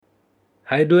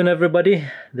How you doing, everybody?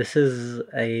 This is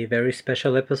a very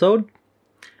special episode.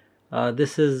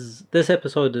 This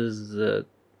episode is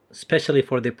especially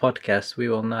for the podcast. We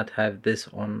will not have this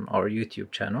on our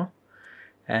YouTube channel.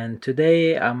 And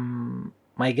today,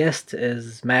 my guest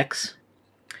is Max.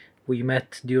 We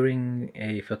met during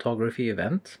a photography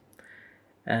event,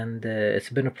 and it's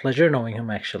been a pleasure knowing him.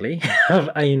 Actually,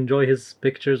 I enjoy his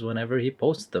pictures whenever he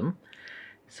posts them.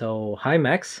 So, hi,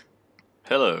 Max.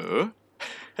 Hello.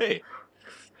 Hey.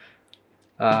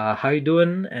 How you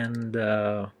doing? And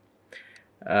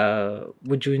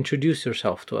would you introduce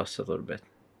yourself to us a little bit?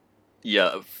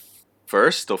 Yeah,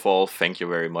 first of all, thank you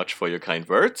very much for your kind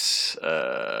words.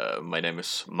 My name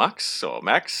is Max,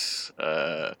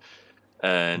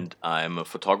 and I'm a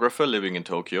photographer living in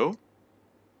Tokyo.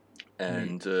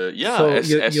 And yeah,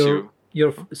 So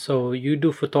so you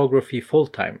do photography full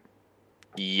time.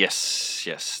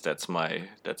 Yes, that's my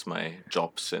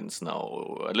job since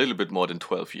now a little bit more than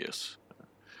 12 years.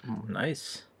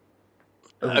 Nice.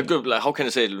 Good. Like, how can I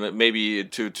say it? Maybe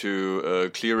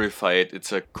to clarify it,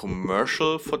 it's a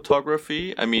commercial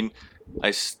photography. I mean,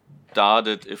 I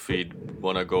started, if we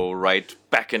want to go right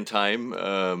back in time,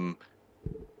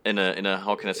 in a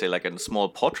how can I say, like a small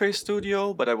portrait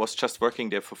studio, but I was just working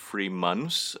there for 3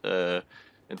 months.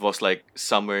 It was like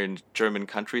somewhere in German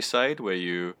countryside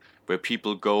where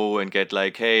people go and get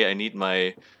like, hey, I need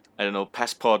my, I don't know,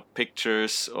 passport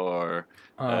pictures, or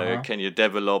can you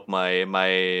develop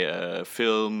my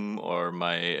film or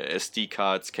my SD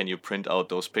cards? Can you print out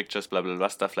those pictures? Blah blah blah,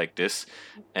 stuff like this,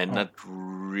 and not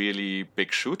really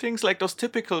big shootings, like those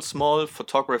typical small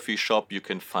photography shop you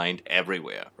can find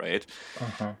everywhere, right?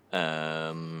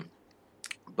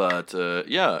 But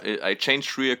yeah, I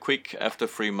changed real quick after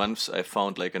 3 months. I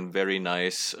found like a very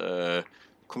nice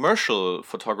commercial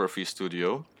photography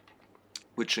studio,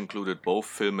 which included both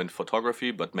film and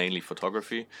photography, but mainly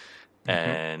photography.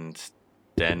 And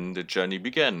then the journey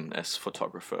began as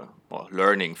photographer, or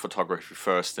learning photography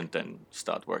first and then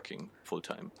start working full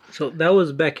time. So that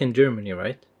was back in Germany,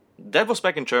 right? That was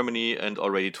back in Germany and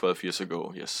already 12 years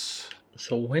ago, yes.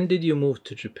 So when did you move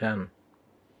to Japan?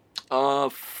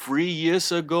 3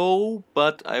 years ago,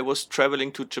 but I was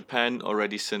traveling to Japan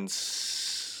already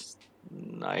since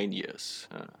 9 years.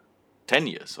 10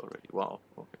 years already. Wow.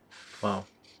 Okay. Wow.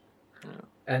 Yeah.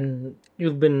 And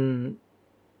you've been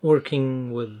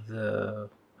working with,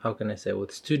 how can I say,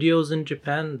 with studios in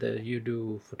Japan that you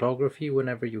do photography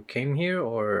whenever you came here,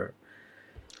 or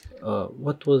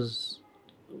what was,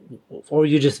 or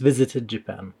you just visited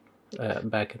Japan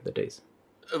back in the days?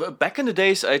 Back in the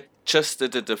days, I just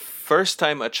did it the first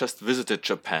time I just visited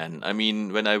Japan. I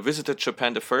mean, when I visited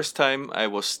Japan the first time, I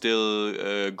was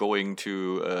still going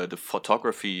to the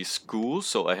photography school.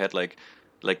 So I had like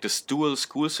this dual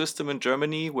school system in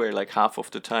Germany, where like half of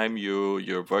the time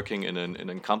you're working in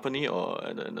a company or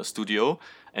in a studio,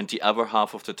 and the other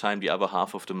half of the time, the other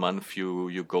half of the month,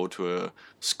 you go to a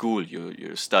school.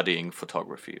 You're studying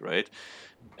photography, right?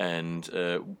 And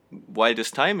while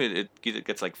this time it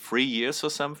gets like 3 years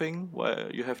or something where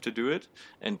you have to do it,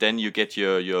 and then you get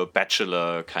your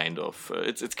bachelor kind of.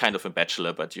 It's kind of a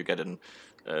bachelor, but you get an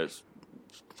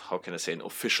how can I say, an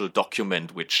official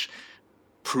document which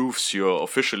proves you're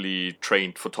officially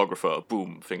trained photographer,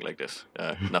 boom, thing like this.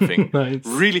 Nothing Nice.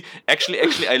 Really. Actually,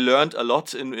 I learned a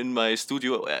lot in my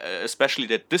studio, especially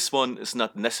that this one is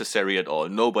not necessary at all.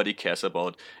 Nobody cares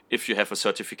about if you have a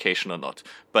certification or not.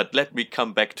 But let me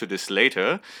come back to this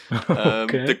later.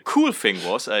 Okay. The cool thing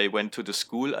was, I went to the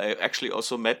school. I actually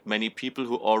also met many people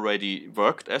who already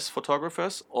worked as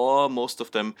photographers, or most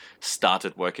of them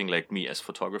started working like me as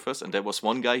photographers. And there was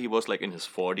one guy, he was like in his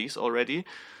 40s already,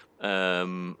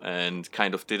 and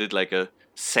kind of did it like a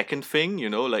second thing,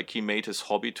 like he made his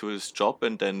hobby to his job,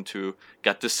 and then to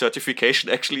get this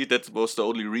certification. Actually, that was the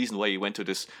only reason why he went to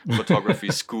this photography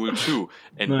school too,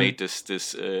 and Nice. made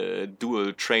this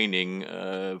dual training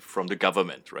from the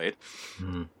government, right?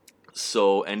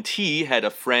 So, and he had a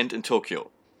friend in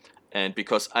Tokyo. And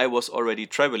because I was already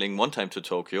traveling one time to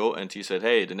Tokyo, and he said,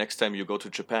 hey, the next time you go to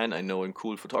Japan, I know a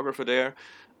cool photographer there.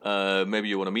 Maybe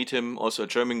you want to meet him. Also a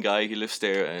German guy, he lives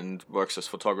there and works as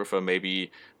photographer.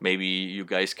 Maybe you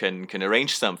guys can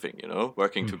arrange something,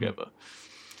 working together.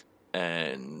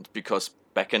 And because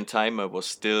back in time I was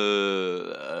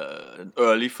still an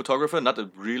early photographer, not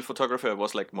a real photographer. I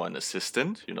was like more an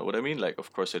assistant, you know what I mean? Like,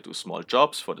 of course, I do small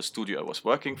jobs for the studio I was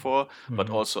working for, but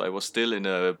also I was still in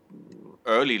a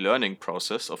early learning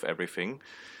process of everything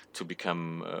to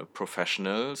become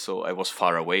professional. So I was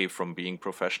far away from being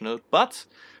professional, but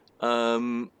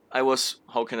I was,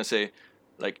 how can I say,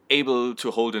 like able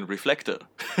to hold a reflector.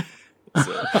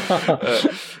 So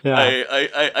Yeah,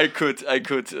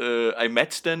 I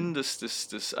met then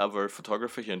this other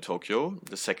photographer here in Tokyo.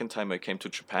 The second time I came to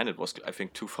Japan, it was I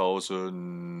think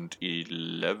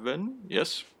 2011.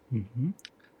 Yes, hmm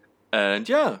and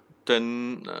yeah,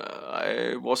 then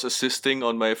I was assisting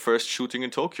on my first shooting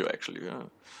in Tokyo. Actually, yeah.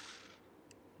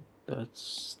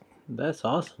 that's that's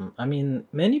awesome. I mean,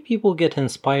 many people get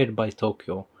inspired by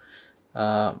Tokyo.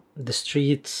 The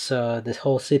streets, this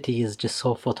whole city is just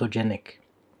so photogenic.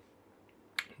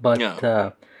 But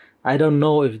Yeah. I don't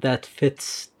know if that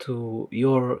fits to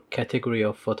your category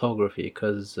of photography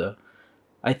because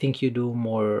I think you do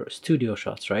more studio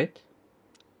shots, right?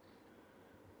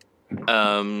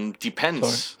 Sorry.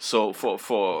 Depends. So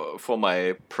for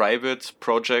my private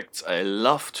projects, I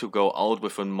love to go out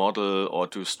with a model or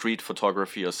do street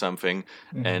photography or something.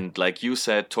 Mhm. And like you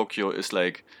said, Tokyo is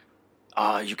like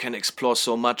you can explore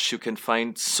so much, you can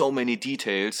find so many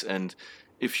details, and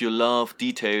if you love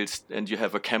details and you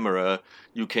have a camera,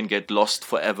 you can get lost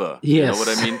forever. You know what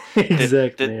I Yes, mean?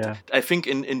 exactly. That Yeah. I think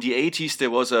in the 80s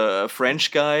there was a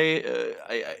French guy.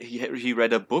 He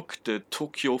read a book, the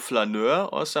Tokyo Flaneur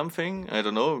or something. I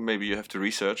don't know. Maybe you have to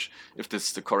research if this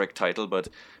is the correct title, but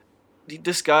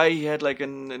this guy he had like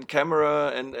an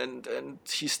camera and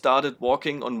he started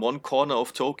walking on one corner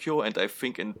of Tokyo, and I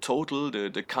think in total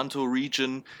the Kanto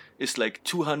region is like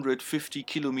 250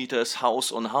 kilometers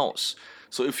house on house.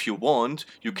 So if you want,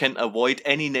 you can avoid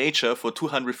any nature for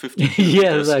 250 Yes,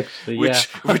 kilometers, actually, yeah.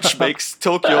 which makes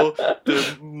Tokyo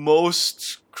the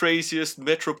most craziest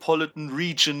metropolitan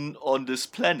region on this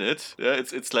planet. Yeah,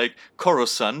 it's like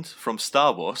Coruscant from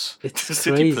Star Wars, It's the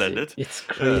city crazy. planet. It's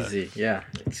Yeah. crazy. Yeah,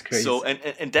 it's So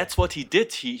crazy. and that's what he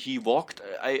did. He walked.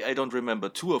 I don't remember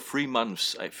 2 or 3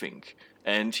 months I think,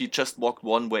 and he just walked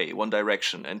one way, one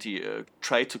direction, and he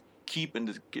tried to keep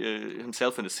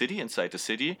himself in the city, inside the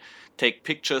city, take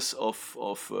pictures of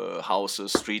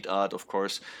houses, street art, of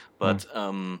course, Mm. but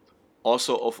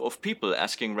also of people,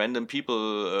 asking random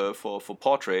people for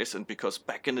portraits. And because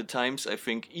back in the times, I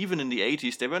think even in the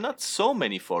 80s, there were not so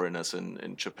many foreigners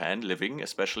in Japan living,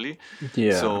 especially.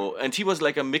 Yeah. So, and he was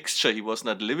like a mixture. He was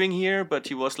not living here, but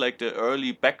he was like the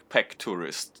early backpack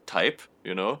tourist type,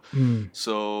 you know. Mm.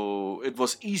 So it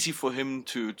was easy for him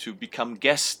to become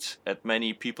guest at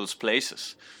many people's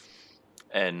places,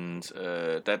 and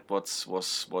that was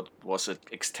what was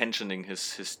extensioning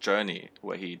his journey,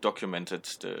 where he documented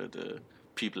the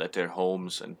people at their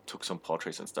homes and took some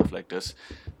portraits and stuff like this.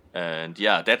 And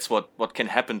yeah, that's what can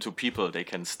happen to people. They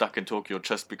can stuck in Tokyo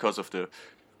just because of the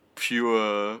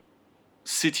pure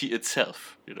city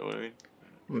itself. You know what I mean?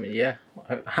 Yeah,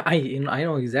 I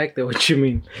know exactly what you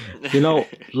mean. You know,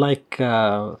 like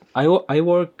I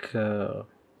work.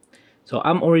 So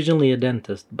I'm originally a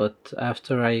dentist, but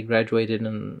after I graduated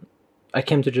and I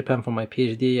came to Japan for my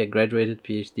PhD, I graduated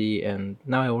PhD, and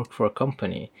now I work for a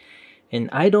company. And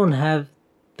I don't have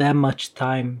that much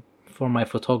time for my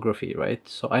photography, right?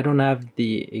 So I don't have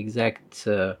the exact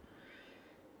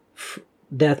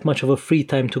that much of a free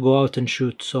time to go out and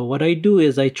shoot. So what I do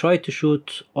is I try to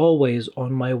shoot always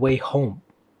on my way home,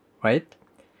 right?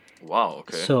 Wow.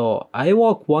 Okay. So I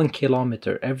walk 1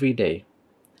 kilometer every day.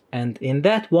 And in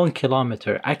that 1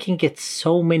 kilometer, I can get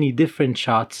so many different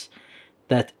shots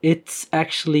that it's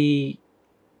actually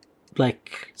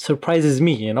like surprises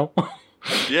me, you know?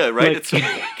 Yeah. Right.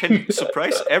 Like, Can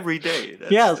surprise every day.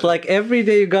 yeah, it's like every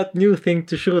day you got new thing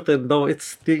to shoot, and though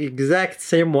it's the exact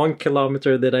same 1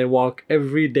 kilometer that I walk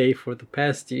every day for the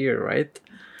past year, right?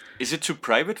 Is it too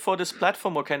private for this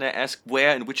platform, or can I ask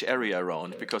where in which area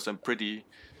around? Because I'm pretty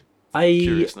I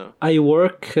curious now. I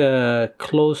work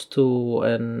close to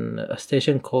a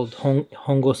station called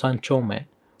Hongo San Chome.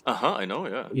 I know.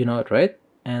 Yeah. You know it, right?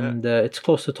 Yeah. And it's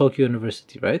close to Tokyo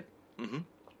University, right? Mm-hmm.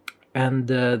 And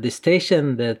the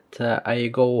station that I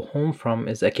go home from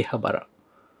is Akihabara.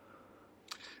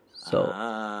 So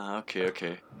Okay.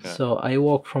 Okay. Yeah. so I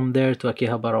walk from there to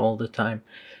Akihabara all the time.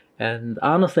 And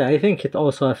honestly, I think it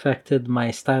also affected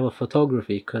my style of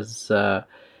photography because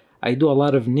I do a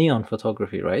lot of neon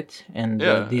photography, right? And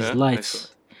Yeah. these Yeah. I saw.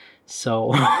 lights.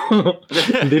 So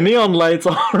the neon lights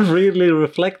are really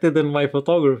reflected in my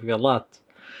photography a lot.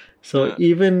 So Yeah.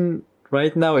 even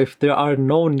right now, if there are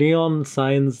no neon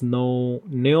signs, no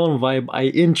neon vibe, I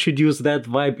introduce that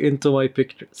vibe into my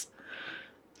pictures.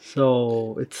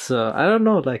 So it's I don't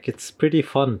know, like it's pretty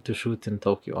fun to shoot in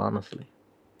Tokyo, honestly.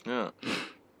 Yeah.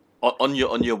 On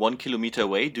your 1 kilometer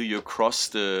way, do you cross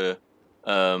the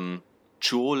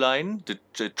Chuo line,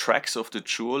 the tracks of the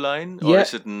Chuo line, or Yeah,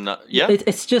 is it not? Yeah.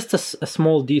 it's just a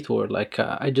small detour. Like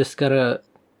I just gotta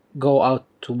go out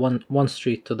to one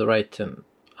street to the right, and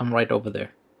I'm right over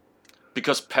there.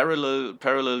 because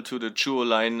parallel to the Chuo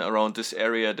line around this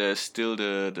area, there's still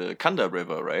the Kanda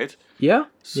River, right? Yeah.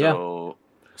 So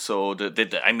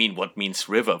I mean, what means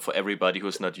river for everybody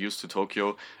who's not used to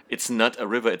Tokyo? It's not a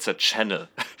river; it's a channel,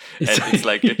 and it's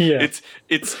like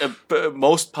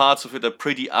most parts of it are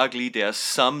pretty ugly. There are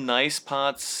some nice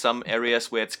parts, some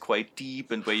areas where it's quite deep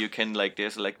and where you can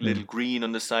there's little green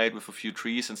on the side with a few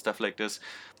trees and stuff like this.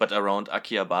 But around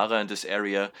Akihabara in this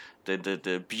area,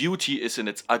 the beauty is in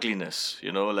its ugliness.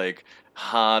 Like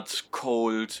hard,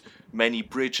 cold, many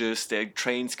bridges. There are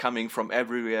trains coming from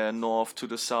everywhere, north to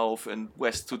the south and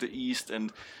west to the east,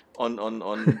 and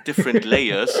on different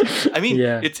layers. I mean,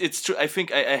 it's true. I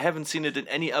think I haven't seen it in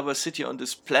any other city on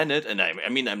this planet. And I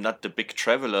mean, I'm not the big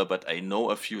traveler, but I know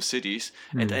a few cities,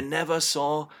 and I never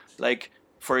saw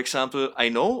for example, I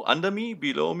know under me,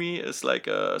 below me is like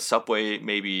a subway,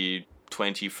 maybe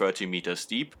 20, 30 meters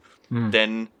deep.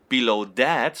 Then below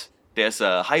that, there's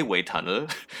a highway tunnel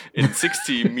in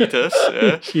 60 meters.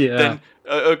 Then,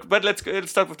 but let's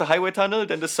start with the highway tunnel,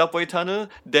 then the subway tunnel,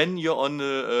 then you're on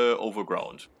the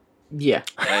overground. Yeah.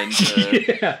 And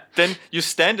then you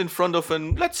stand in front of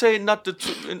let's say in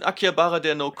Akihabara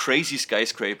there are no crazy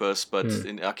skyscrapers, but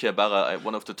in Akihabara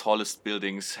one of the tallest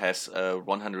buildings has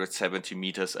 170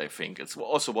 meters, I think. It's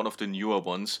also one of the newer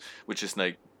ones, which is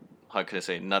how can I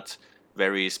say, not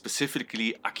very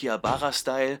specifically Akihabara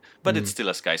style, but it's still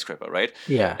a skyscraper, right?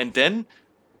 Yeah. And then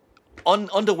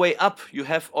on the way up, you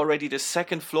have already the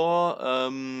second floor,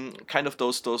 kind of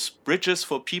those bridges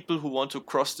for people who want to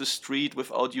cross the street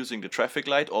without using the traffic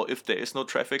light, or if there is no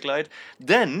traffic light.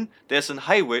 Then there's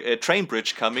a train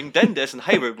bridge coming. Then there's a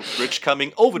highway bridge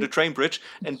coming over the train bridge,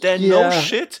 and then no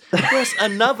shit, there's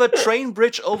another train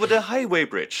bridge over the highway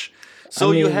bridge.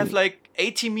 So you have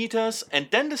 80 meters and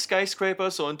then the skyscraper,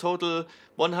 so in total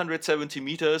 170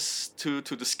 meters to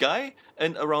the sky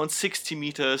and around 60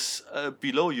 meters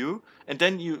below you. And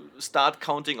then you start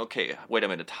counting, okay, wait a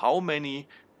minute, how many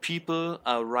people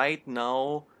are right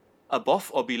now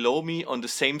above or below me on the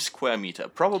same square meter?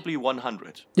 Probably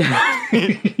 100.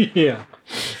 Yeah.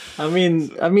 I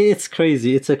mean, it's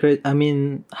crazy. I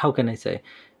mean, how can I say?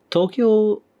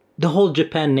 Tokyo, the whole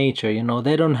Japan nature,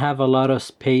 they don't have a lot of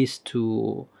space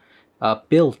to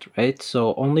build, right?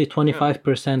 So only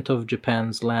 25% of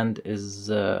Japan's land is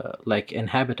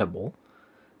inhabitable.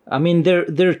 I mean,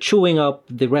 they're chewing up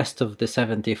the rest of the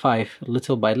 75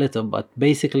 little by little, but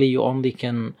basically you only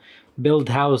can build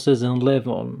houses and live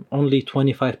on only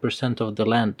 25% of the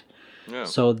land. Yeah.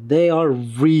 So they are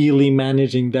really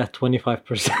managing that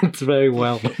 25% very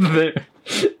well.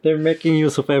 They're making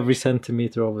use of every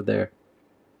centimeter over there.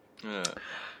 Yeah.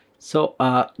 So,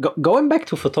 going back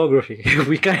to photography,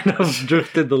 we kind of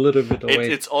drifted a little bit away.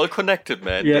 It's all connected,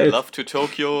 man. Yeah, the love to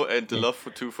Tokyo and the love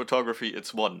to photography,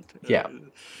 it's one. Yeah.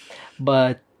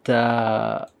 But,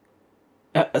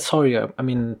 sorry, I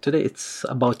mean, today it's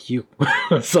about you.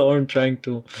 So I'm trying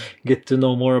to get to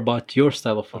know more about your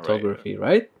style of photography,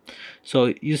 right?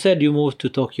 So you said you moved to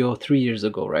Tokyo 3 years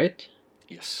ago, right?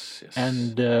 Yes.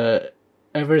 And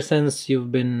ever since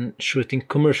you've been shooting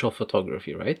commercial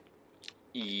photography, right?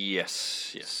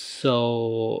 Yes.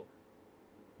 So,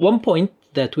 one point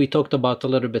that we talked about a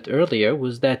little bit earlier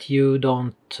was that you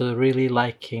don't really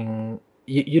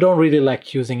you don't really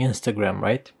like using Instagram,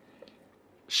 right?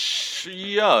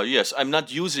 Yes. I'm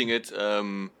not using it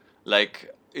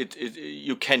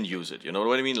you can use it. You know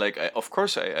what I mean? Of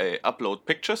course, I upload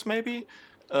pictures maybe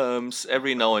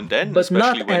every now and then, but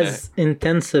not as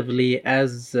intensively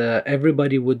as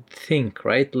everybody would think,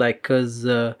 right? Because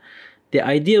the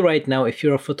idea right now, if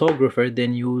you're a photographer,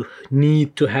 then you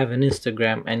need to have an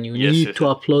Instagram and you need to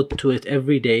upload to it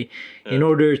every day in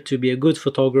order to be a good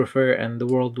photographer, and the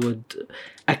world would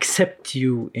accept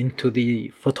you into the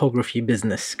photography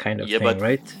business kind of thing,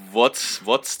 right?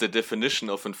 What's the definition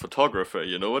of a photographer?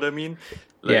 You know what I mean?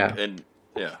 But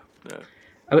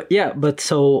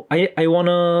so I want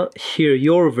to hear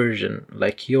your version,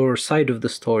 your side of the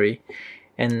story.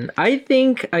 And I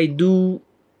think I do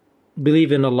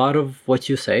believe in a lot of what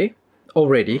you say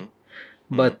already,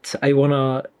 but I want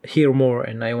to hear more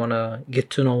and I want to get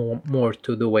to know more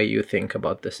to the way you think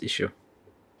about this issue.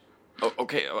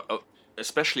 Okay,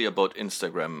 especially about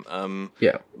Instagram.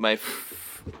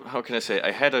 How can I say?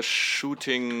 I had a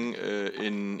shooting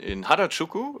in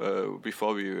Harajuku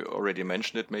before. We already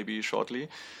mentioned it, maybe shortly.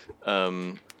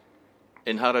 In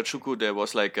Harajuku, there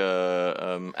was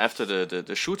after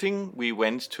the shooting, we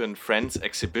went to a friend's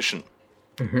exhibition.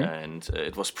 And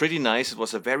it was pretty nice. It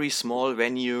was a very small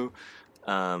venue,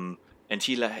 and and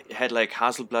he had like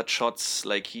Hasselblad shots,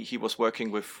 like he was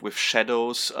working with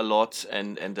shadows a lot,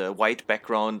 and a white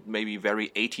background, maybe very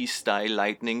 80s style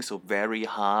lighting, so very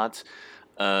hard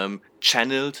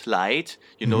channeled light,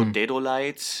 Dedo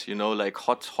lights, like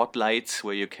hot lights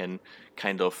where you can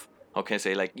kind of, how can I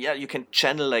say, like, yeah, you can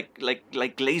channel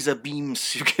like laser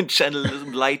beams, you can channel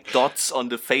light dots on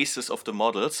the faces of the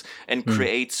models and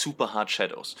create super hard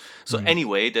shadows. So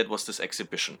anyway, that was this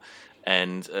exhibition.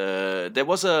 And there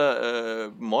was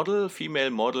a model, female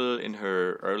model in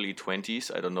her early 20s,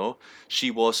 I don't know.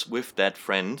 She was with that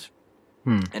friend.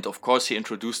 And of course, he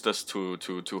introduced us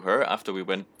to her after we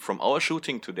went from our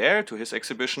shooting to his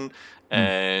exhibition.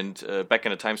 And back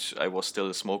in the times, I was still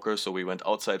a smoker, so we went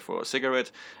outside for a cigarette.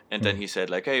 And then he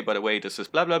said, like, hey, by the way, this is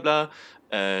blah, blah, blah.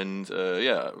 And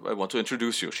yeah, I want to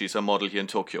introduce you. She's a model here in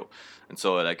Tokyo. And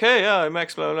so I'm like, hey, yeah, I'm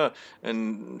Max, blah, blah, blah.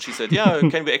 And she said, yeah,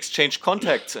 can we exchange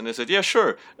contacts? And I said, yeah,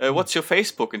 sure. What's your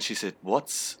Facebook? And she said,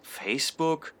 what's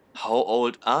Facebook? How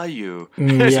old are you?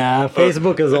 Yeah,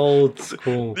 Facebook is old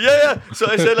school. Yeah. So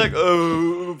I said, like,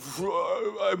 I'm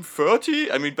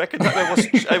 30. I mean, back in the time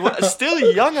I was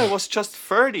still young. I was just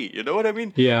 30. You know what I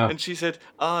mean? Yeah. And she said,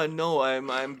 no,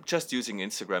 I'm just using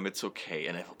Instagram. It's okay.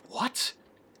 And I thought, what?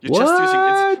 You're What? just using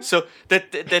Instagram. So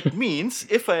that means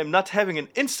if I am not having an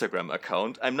Instagram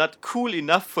account, I'm not cool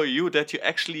enough for you that you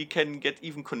actually can get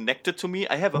even connected to me.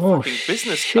 I have a fucking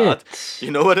business card.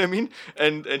 You know what I mean?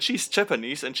 And she's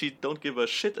Japanese and she don't give a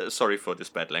shit. Sorry for this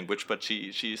bad language, but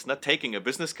she's not taking a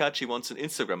business card. She wants an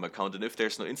Instagram account. And if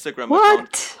there's no Instagram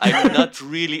account, I'm not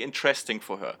really interesting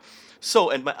for her.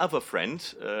 So, and my other friend,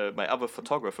 my other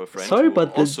photographer friend. Sorry,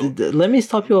 but let me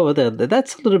stop you over there.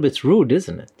 That's a little bit rude,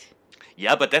 isn't it?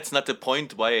 Yeah, but that's not the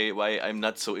point why I'm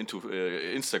not so into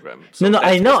Instagram. So no,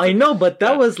 I know, but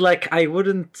that was like, I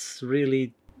wouldn't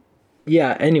really.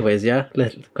 Yeah. Anyways, yeah.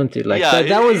 Let's continue. Like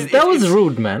that was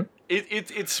rude, man.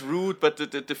 It's rude, but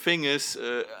the thing is,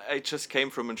 I just came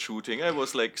from a shooting. I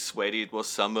was like sweaty. It was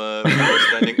summer. We were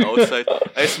standing outside.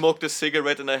 I smoked a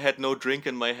cigarette and I had no drink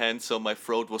in my hand, so my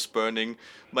throat was burning.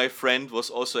 My friend was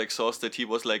also exhausted. He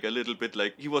was like a little bit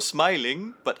like, he was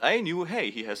smiling, but I knew,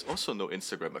 hey, he has also no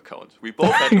Instagram account. We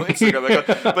both had no Instagram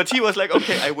account. But he was like,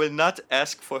 okay, I will not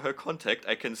ask for her contact.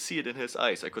 I can see it in his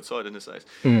eyes. I could saw it in his eyes.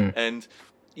 And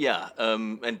yeah,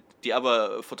 and the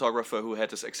other photographer who had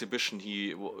this exhibition,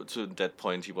 to that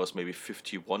point he was maybe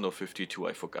 51 or 52,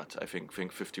 I forgot. I think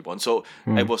 51. So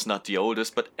I was not the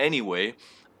oldest, but anyway,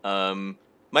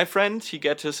 my friend he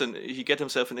get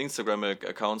himself an Instagram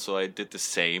account, so I did the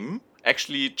same.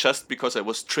 Actually, just because I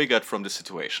was triggered from the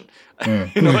situation.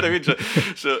 You know what I mean?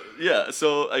 So yeah,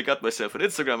 so I got myself an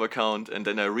Instagram account, and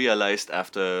then I realized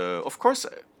after, of course,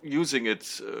 using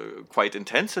it quite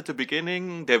intense at the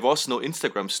beginning, there was no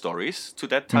Instagram stories to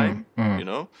that time,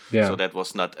 so that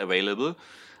was not available,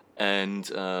 and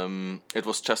it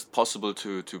was just possible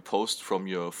to post from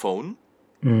your phone.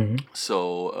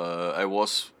 So I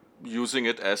was using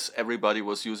it as everybody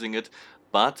was using it,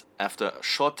 but after a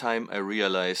short time I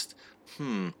realized,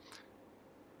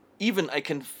 even I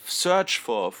can search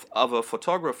for other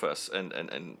photographers, and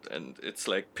it's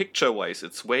like picture-wise,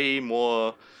 it's way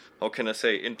more, how can I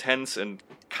say, intense and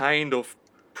kind of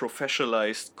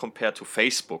professionalized compared to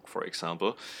Facebook, for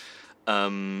example.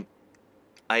 I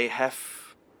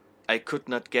could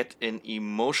not get an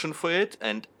emotion for it,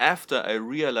 and after I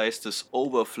realized this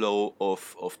overflow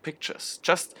of pictures,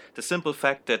 just the simple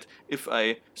fact that if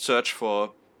I search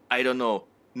for, I don't know,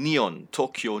 neon,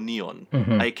 Tokyo neon,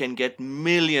 I can get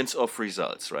millions of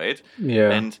results, right?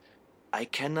 Yeah. And I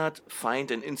cannot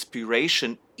find an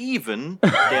inspiration. Even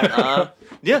there are,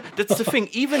 yeah, that's the thing.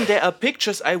 Even there are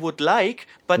pictures I would like,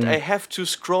 but I have to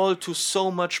scroll to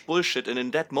so much bullshit. And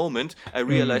in that moment, I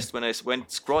realized when I went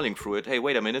scrolling through it, hey,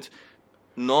 wait a minute.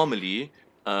 Normally,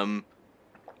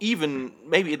 even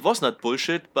maybe it was not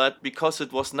bullshit, but because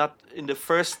it was not in the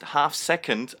first half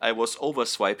second, I was over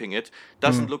swiping it.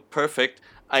 Doesn't look perfect.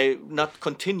 I'm not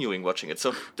continuing watching it.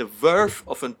 So the worth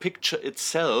of a picture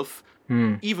itself,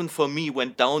 even for me,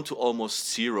 went down to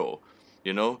almost zero.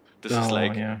 You know, this is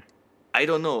like, I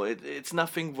don't know. It's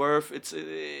nothing worth. It's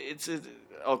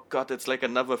oh god, it's like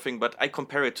another thing. But I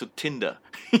compare it to Tinder.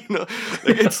 You know,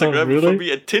 like Instagram Really? for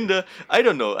me and Tinder. I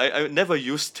don't know. I never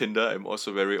used Tinder. I'm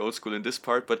also very old school in this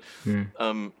part. But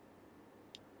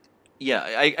yeah,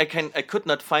 I could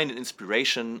not find an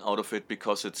inspiration out of it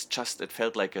because it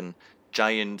felt like a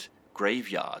giant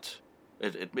graveyard.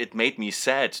 It made me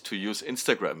sad to use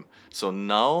Instagram. So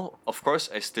now, of course,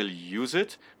 I still use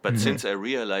it. But since I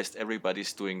realized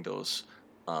everybody's doing those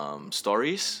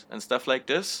stories and stuff like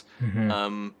this,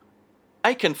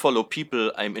 I can follow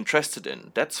people I'm interested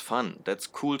in. That's fun. That's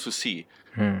cool to see.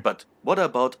 But what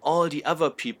about all the other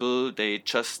people? They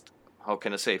just, how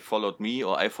can I say, followed me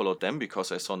or I followed them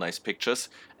because I saw nice pictures,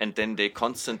 and then they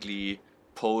constantly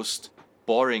post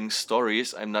boring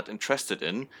stories I'm not interested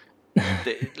in.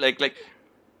 Like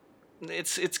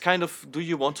it's kind of, do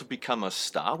you want to become a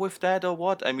star with that or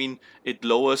what? I mean, it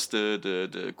lowers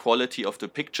the quality of the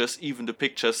pictures. Even the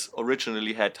pictures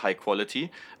originally had high quality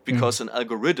because an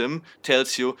algorithm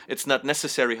tells you it's not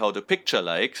necessary how the picture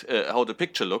how the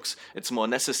picture looks. It's more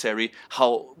necessary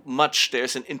how much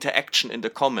there's an interaction in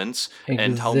the comments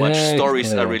and how much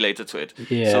stories are Exactly. related to it.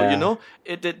 So Yeah.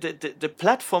 the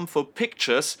platform for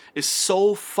pictures is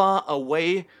so far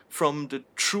away from the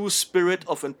true spirit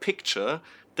of a picture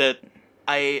that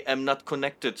I am not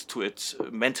connected to it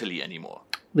mentally anymore,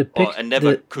 or I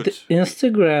never could. The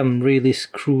Instagram really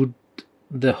screwed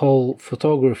the whole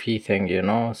photography thing, you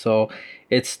know. So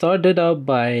it started out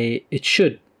by it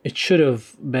should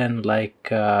have been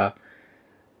like I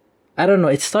don't know.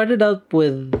 It started out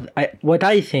with what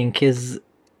I think is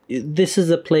this is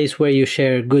a place where you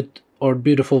share good or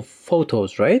beautiful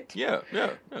photos, right? Yeah.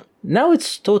 Now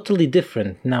it's totally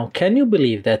different. Now, can you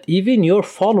believe that even your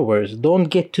followers don't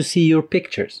get to see your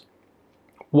pictures?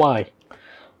 Why?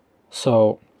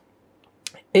 So,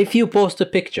 if you post a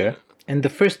picture and the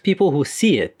first people who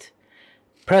see it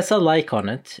press a like on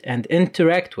it and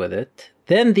interact with it,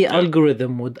 then the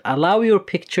algorithm would allow your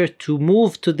picture to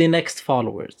move to the next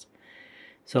followers.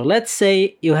 So let's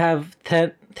say you have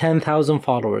 10,000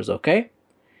 followers, okay?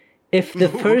 If the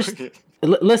first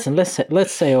listen,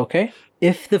 let's say okay,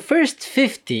 if the first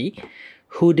 50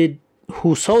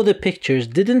 who saw the pictures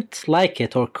didn't like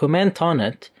it or comment on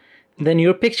it, then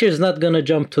your picture is not going to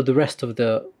jump to the rest of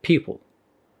the people.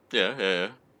 Yeah.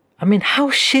 I mean, how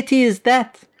shitty is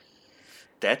that?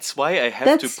 That's why I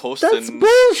have to post. That's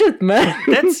bullshit, man.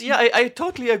 I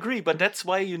totally agree, but that's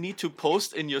why you need to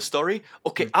post in your story.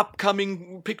 Okay,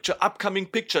 upcoming picture,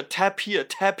 tap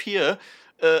here.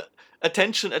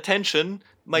 Attention.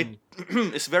 My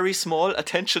is very small.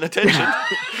 Attention.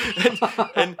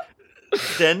 and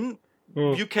then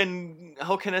you can,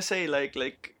 how can I say,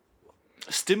 like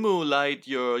stimulate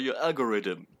your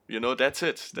algorithm. You know, that's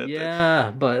it.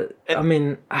 But I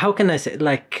mean, how can I say,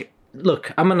 like,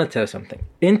 look, I'm gonna tell you something.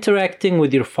 Interacting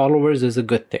with your followers is a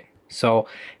good thing. So,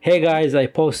 hey guys, I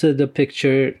posted a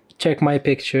picture, check my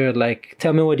picture, like,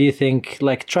 tell me what you think,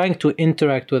 like, trying to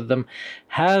interact with them,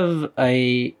 have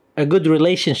a good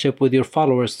relationship with your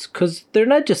followers, because they're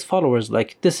not just followers,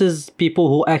 like, this is people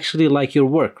who actually like your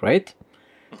work, right?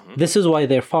 This is why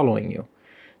they're following you.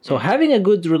 So having a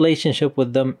good relationship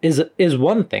with them is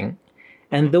one thing,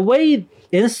 and the way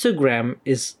Instagram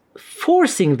is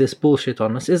forcing this bullshit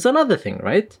on us is another thing,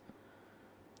 right?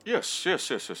 Yes,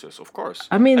 of course.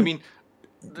 I mean,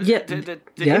 the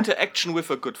interaction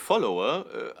with a good follower,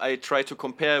 I try to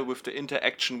compare with the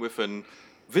interaction with a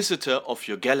visitor of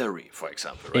your gallery, for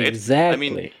example, right?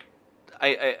 Exactly. I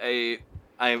mean,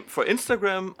 I for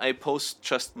Instagram, I post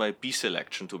just my B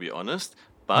selection, to be honest.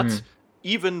 But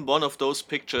even one of those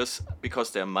pictures,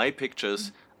 because they're my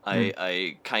pictures,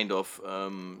 I kind of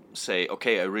say,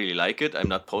 okay, I really like it. I'm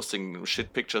not posting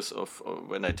shit pictures of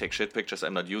when I take shit pictures.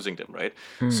 I'm not using them, right?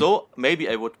 So maybe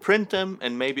I would print them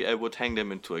and maybe I would hang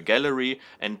them into a gallery.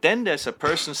 And then there's a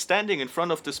person standing in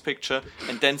front of this picture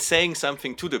and then saying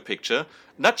something to the picture,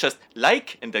 not just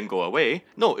like and then go away.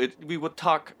 No, we would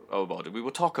talk about it. We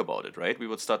would talk about it, right? We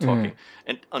would start talking.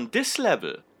 And on this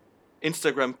level,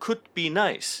 Instagram could be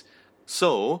nice.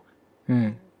 So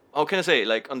how can I say,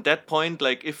 like, on that point,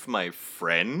 like, if my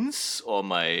friends or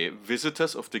my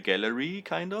visitors of the gallery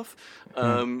kind of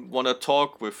want to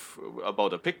talk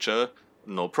about a picture,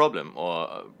 no problem,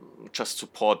 or just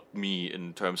support me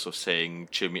in terms of saying,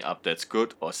 cheer me up, that's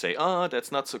good, or say,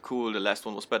 that's not so cool, the last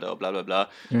one was better, or blah blah blah,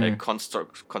 like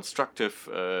constructive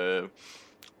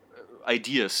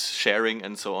ideas sharing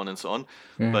and so on.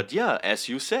 But yeah, as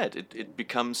you said, it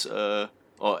becomes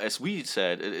or as we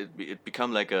said, it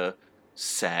become like a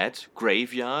sad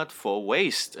graveyard for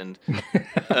waste. And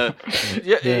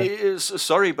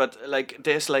sorry, but like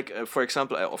there's like for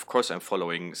example, of course I'm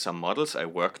following some models I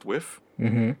worked with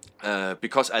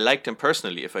because I like them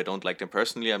personally. If I don't like them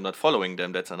personally, I'm not following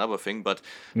them. That's another thing. But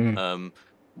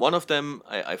one of them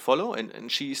I follow,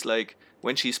 and she's like,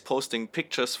 when she's posting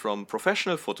pictures from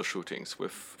professional photo shootings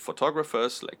with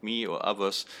photographers like me or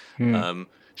others,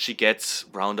 she gets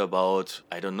round about,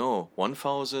 I don't know,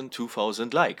 1,000,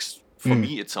 2,000 likes. For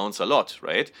me, it sounds a lot,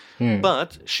 right?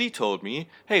 But she told me,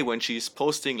 hey, when she's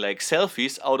posting like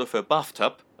selfies out of her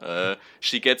bathtub,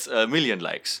 she gets 1 million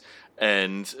likes.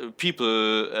 and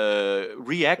people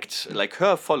react, like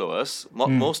her followers.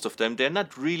 Most of them, they're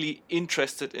not really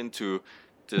interested into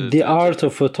the art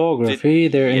of photography.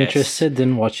 They're yes, interested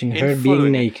in watching her being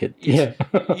following it. naked. Yes.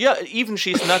 Yeah. Yeah, even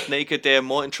she's not naked, they're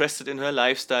more interested in her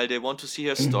lifestyle. They want to see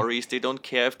her stories. They don't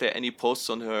care if there are any posts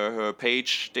on her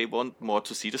page. They want more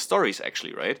to see the stories,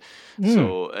 actually, right?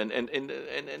 So and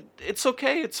it's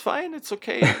okay, it's fine, it's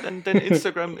okay. And then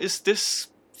Instagram is this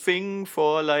thing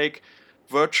for like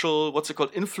virtual, what's it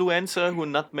called, influencer who are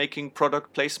not making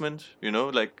product placement, you know,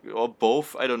 like, or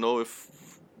both. I don't know if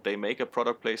they make a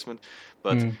product placement,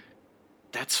 but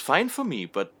that's fine for me.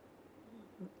 But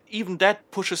even that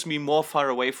pushes me more far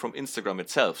away from Instagram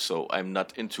itself. So I'm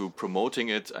not into promoting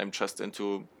it. I'm just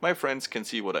into my friends can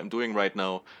see what I'm doing right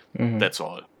now. That's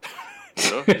all.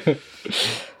 You know?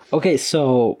 Okay,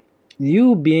 so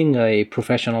you being a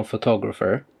professional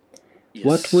photographer, Yes.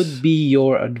 what would be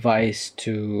your advice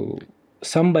to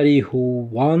somebody who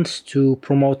wants to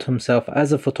promote himself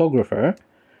as a photographer,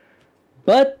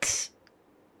 but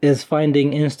is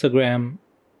finding Instagram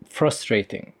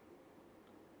frustrating?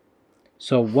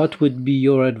 So what would be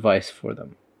your advice for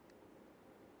them?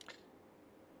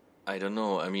 I don't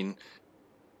know. I mean,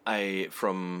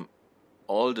 from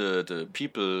all the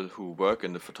people who work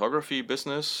in the photography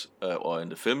business or in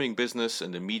the filming business,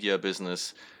 in the media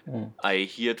business, I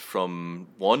heard from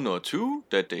one or two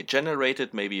that they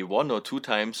generated maybe 1 or 2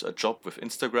 times a job with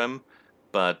Instagram,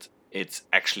 but it's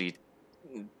actually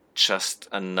just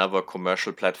another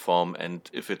commercial platform. And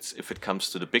if it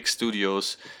comes to the big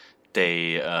studios,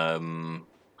 they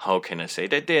how can I say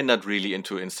that they're not really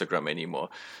into Instagram anymore.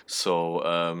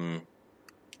 So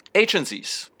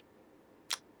agencies,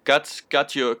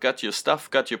 got your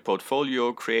stuff, got your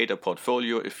portfolio, create a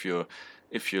portfolio. If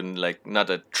you're like not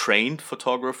a trained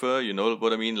photographer, you know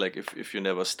what I mean, like if you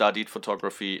never studied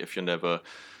photography, if you never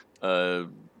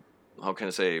how can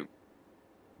I say,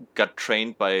 got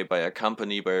trained by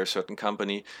a certain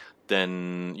company,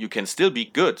 then you can still be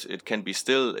good. It can be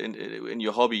still in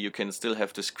your hobby. You can still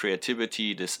have this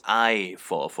creativity, this eye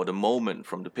for the moment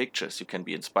from the pictures. You can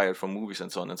be inspired from movies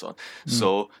and so on and so on.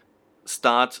 So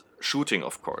start shooting,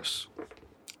 of course.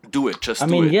 Do it. Just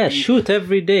do it. Yeah, shoot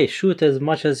every day. Shoot as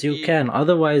much as you can.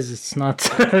 Otherwise, it's not.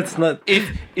 It's not. If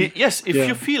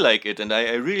you feel like it, and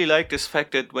I really like this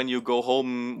fact that when you go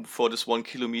home for this 1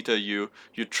 kilometer, you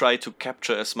try to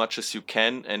capture as much as you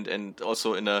can, and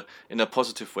also in a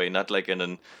positive way, not like in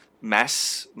a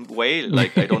mass way.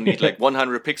 Like I don't need like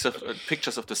 100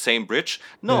 pictures of the same bridge.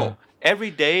 No,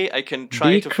 every day I can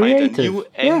try to find a new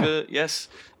angle. Yes.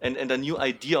 And a new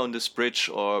idea on this bridge,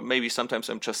 or maybe sometimes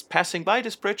I'm just passing by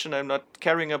this bridge and I'm not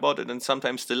caring about it, and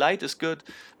sometimes the light is good.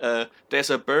 There's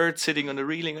a bird sitting on the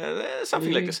railing,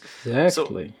 something like this.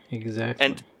 Exactly.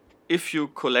 And if you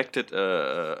collected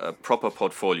a proper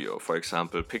portfolio, for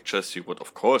example, pictures you would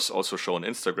of course also show on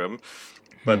Instagram,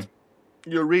 but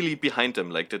you're really behind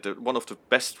them. Like one of the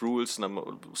best rules,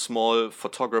 small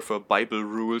photographer Bible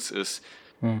rules is,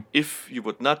 if you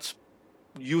would not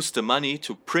use the money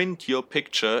to print your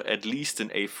picture at least in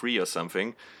A3 or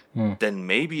something, then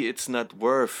maybe it's not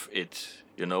worth it.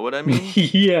 You know what I mean?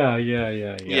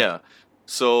 Yeah.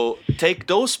 So take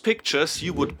those pictures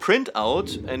you would print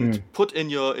out and put in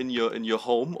your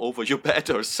home, over your bed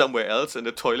or somewhere else, in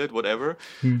the toilet, whatever,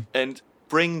 and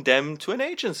bring them to an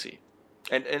agency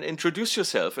and introduce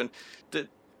yourself. And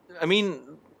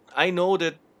I know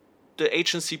that the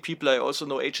agency people, I also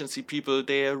know agency people,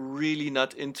 they are really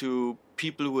not into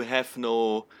people who have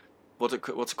no, what's it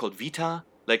called, vita.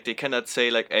 Like they cannot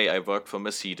say like, hey, I worked for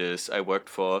Mercedes, I worked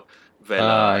for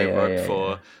Vela, I worked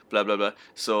for blah blah blah.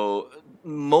 So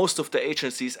most of the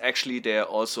agencies actually, they're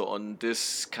also on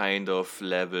this kind of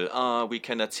level. We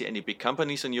cannot see any big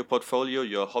companies in your portfolio.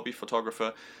 You're a hobby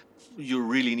photographer. You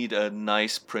really need a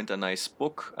nice print, a nice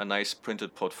book, a nice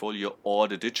printed portfolio, or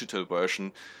the digital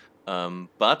version.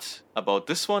 But about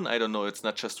this one, I don't know, it's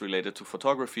not just related to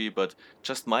photography, but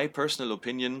just my personal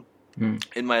opinion.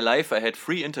 In my life, I had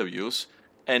 3 interviews,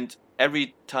 and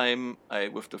every time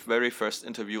with the very first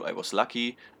interview, I was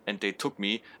lucky and they took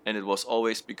me, and it was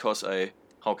always because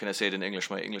how can I say it in English?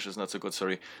 My English is not so good,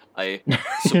 sorry. I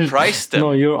surprised them.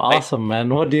 No, you're awesome, man.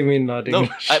 What do you mean not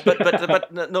English?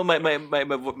 No, my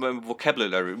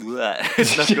vocabulary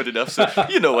is not good enough. So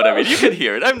you know what I mean. You can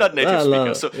hear it. I'm not native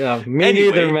speaker. So me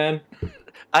neither, man.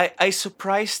 I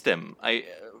surprised them.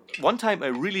 One time I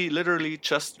really literally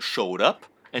just showed up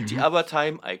And the other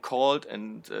time I called,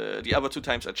 and the other 2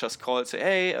 times I just called, say,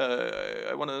 hey,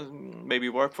 I want to maybe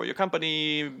work for your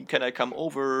company. Can I come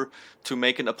over to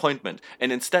make an appointment?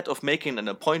 And instead of making an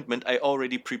appointment, I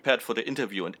already prepared for the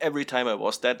interview. And every time I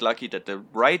was that lucky that the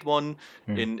right one,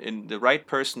 in the right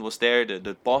person was there,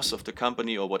 the boss of the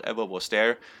company or whatever was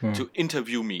there to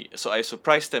interview me. So I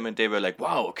surprised them, and they were like,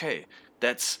 wow, okay,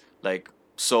 that's like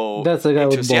so That's a guy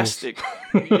with enthusiastic.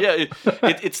 Yeah,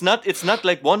 it's not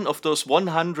like one of those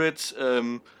 100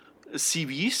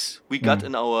 CVs we got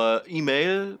in our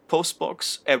email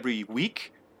postbox every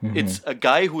week. It's a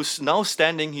guy who's now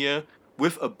standing here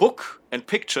with a book and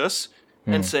pictures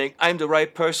and saying, I'm the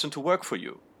right person to work for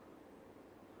you.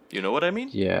 You know what I mean?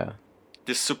 Yeah.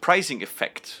 This surprising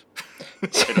effect.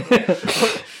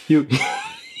 You.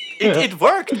 It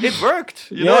worked. It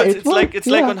worked. You Yeah, know, it it's worked,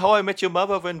 like yeah. on How I Met Your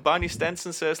Mother when Barney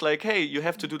Stinson says like, "Hey, you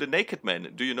have to do the Naked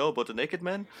Man." Do you know about the Naked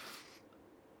Man?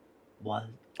 What?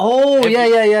 Oh, Have yeah,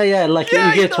 you- yeah. Like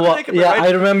Yeah, you you get know the what? Naked Man, Yeah, right?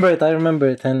 I remember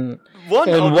it, and One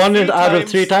out of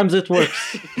three times it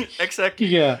works. Exactly.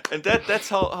 Yeah. And that's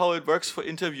how it works for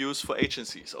interviews for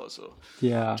agencies also.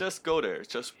 Yeah. Just go there.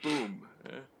 Just boom.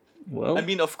 Yeah. Well. I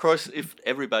mean, of course, if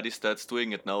everybody starts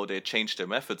doing it now, they change their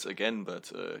methods again.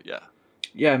 But yeah.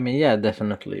 Yeah, I mean, yeah,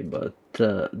 definitely. But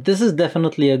this is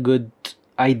definitely a good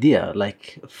idea.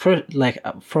 Like,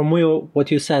 from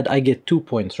what you said, I get 2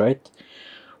 points, right?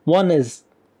 One is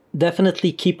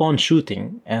definitely keep on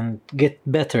shooting and get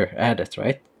better at it,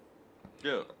 right?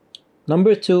 Yeah.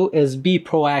 Number 2 is be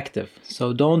proactive.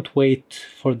 So don't wait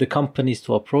for the companies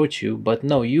to approach you, but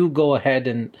no, you go ahead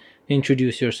and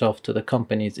introduce yourself to the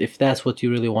companies if that's what you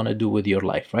really want to do with your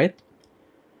life, right?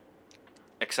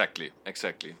 Exactly.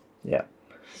 Yeah.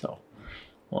 So,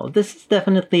 well, this is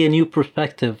definitely a new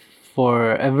perspective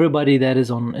for everybody that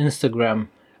is on Instagram.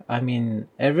 I mean,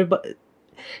 everybody.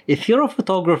 If you're a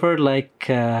photographer, like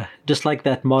just like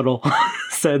that model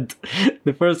said,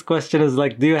 the first question is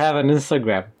like, do you have an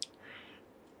Instagram?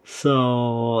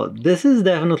 So this is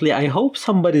definitely. I hope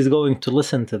somebody's going to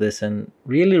listen to this and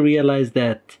really realize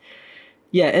that,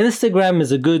 yeah, Instagram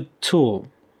is a good tool,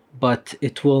 but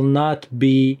it will not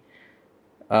be.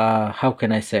 How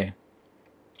can I say?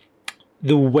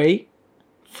 The way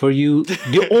for you,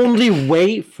 the only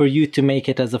way for you to make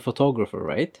it as a photographer,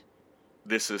 right?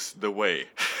 This is the way.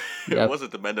 Yep. Was it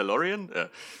the Mandalorian? Yeah.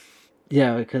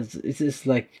 Yeah, because it's just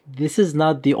like, this is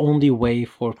not the only way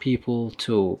for people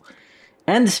to,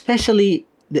 and especially,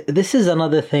 this is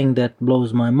another thing that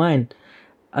blows my mind.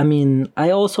 I mean, I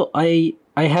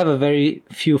have a very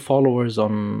few followers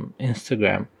on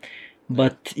Instagram,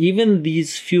 but even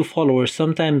these few followers,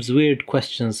 sometimes weird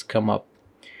questions come up.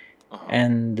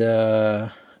 And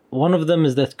one of them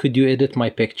is that, could you edit my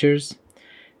pictures?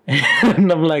 And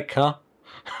I'm like, huh?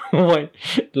 Why?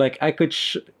 Like, I could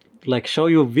show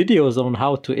you videos on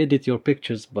how to edit your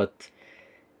pictures, but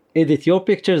edit your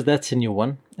pictures, that's a new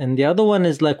one. And the other one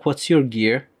is like, what's your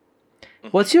gear?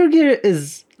 What's your gear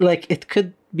is like, it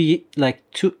could be like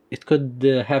it could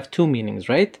have two meanings,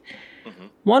 right?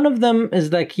 One of them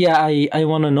is like, yeah, I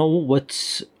want to know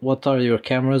what are your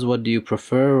cameras, what do you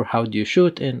prefer, how do you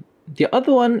shoot? And the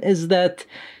other one is that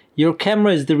your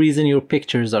camera is the reason your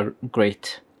pictures are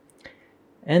great.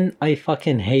 And I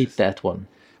fucking hate that one.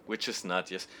 Which is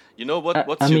not, yes. You know what?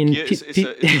 What's I your mean, gear? Is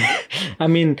I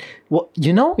mean,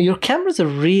 you know, your cameras are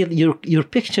your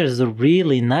pictures are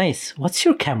really nice. What's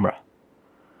your camera?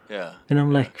 yeah. And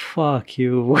I'm like, fuck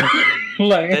you.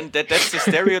 Like, Then that's the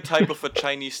stereotype of a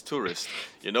Chinese tourist.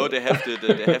 You know, they have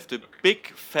the big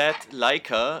fat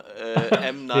Leica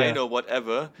M9 Yeah. or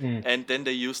whatever, and then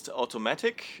they use the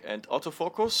automatic and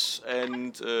autofocus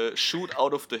and shoot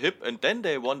out of the hip, and then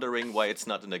they're wondering why it's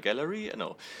not in a gallery. You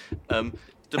know,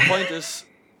 the point is,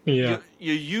 yeah.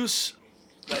 you use,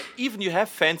 like, even you have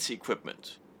fancy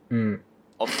equipment.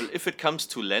 If it comes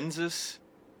to lenses,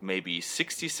 maybe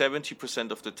 60-70%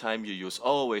 of the time you use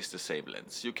always the same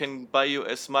lens. You can buy you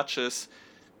as much as,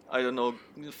 I don't know,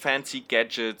 fancy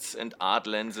gadgets and art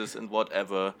lenses and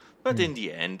whatever. But in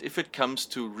the end, if it comes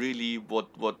to really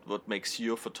what makes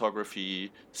your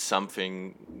photography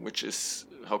something which is,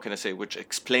 how can I say, which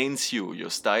explains you,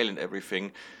 your style and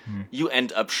everything, you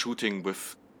end up shooting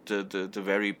with the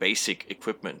very basic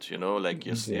equipment, you know, like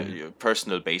your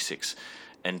personal basics.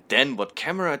 And then what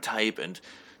camera type and,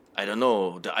 I don't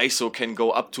know, the ISO can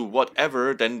go up to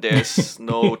whatever, then there's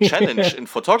no challenge in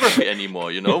photography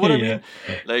anymore, you know what I mean?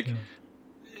 Like,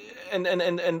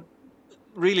 and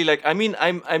really, like, I mean,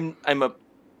 I'm a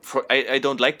I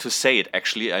don't like to say it,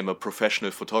 actually. I'm a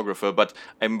professional photographer, but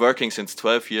I'm working since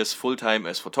 12 years full-time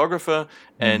as photographer,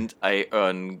 and I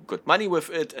earn good money with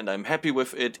it, and I'm happy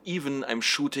with it. Even I'm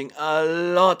shooting a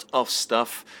lot of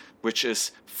stuff which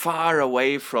is far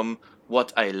away from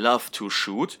what I love to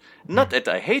shoot. Not that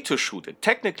I hate to shoot it.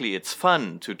 Technically, it's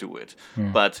fun to do it,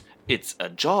 but it's a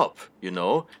job,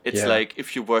 It's Yeah. like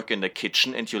if you work in the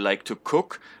kitchen and you like to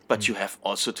cook, but you have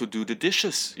also to do the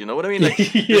dishes. You know what I mean? Like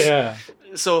this, Yeah.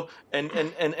 so and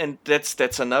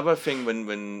that's another thing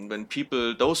when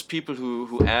those people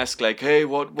who ask like, hey,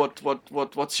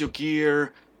 what's your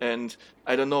gear, and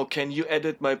I don't know, can you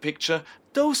edit my picture?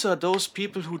 Those are those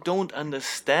people who don't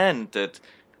understand that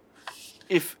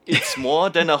if it's more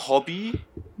than a hobby,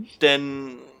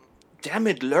 then damn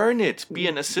it, learn it, be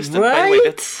an assistant. By the way,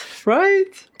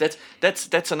 Right.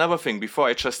 that's another thing. Before,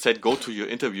 I just said go to your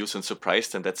interviews and surprise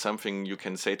them. That's something you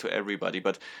can say to everybody.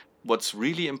 But what's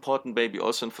really important, baby,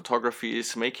 also in photography,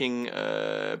 is being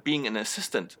an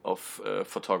assistant of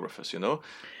photographers.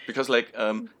 Because like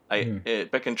I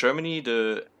back in Germany,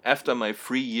 after my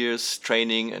 3 years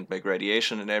training and my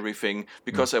graduation and everything,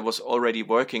 because I was already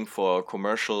working for a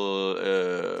commercial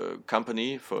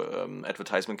company, for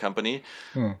advertisement company.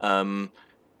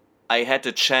 I had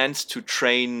the chance to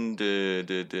train the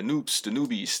noobs, the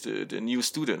newbies, the new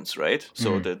students, right?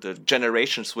 So the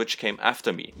generations which came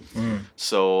after me.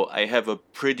 So I have a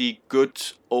pretty good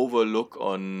overlook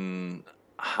on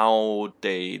how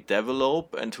they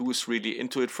develop and who's really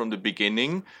into it from the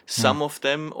beginning. Some of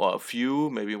them, or a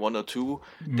few, maybe one or two,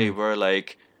 they were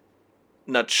like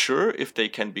not sure if they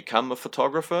can become a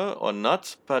photographer or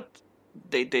not, but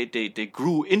they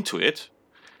grew into it.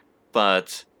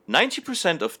 But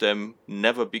 90% of them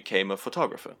never became a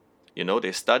photographer.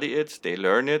 They study it, they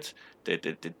learn it, the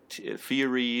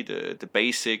theory, the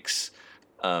basics,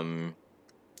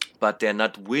 but they're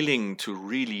not willing to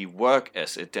really work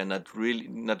as it. They're not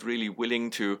really willing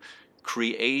to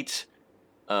create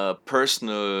a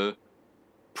personal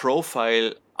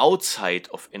profile outside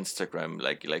of Instagram.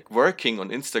 Like working on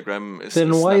Instagram is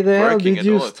Then is why not the hell working did at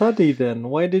you all. study then?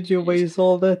 Why did you waste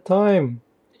all that time?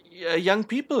 Young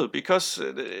people, because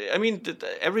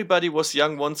everybody was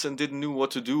young once and didn't know what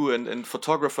to do, and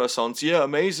photographer sounds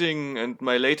amazing, and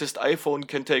my latest iPhone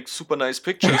can take super nice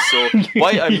pictures, so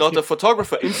why I'm not a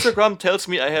photographer? Instagram tells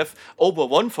me I have over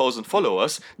 1,000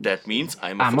 followers. That means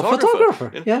I'm a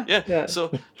photographer. Yeah.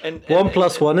 So and 1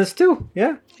 plus 1 is 2.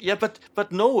 Yeah. yeah, but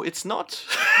no, it's not.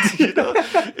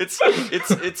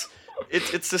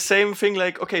 It's the same thing.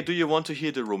 Like, okay, do you want to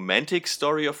hear the romantic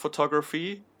story of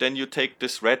photography? Then you take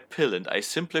this red pill, and I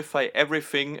simplify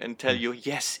everything and tell you,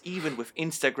 yes, even with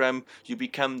Instagram, you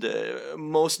become the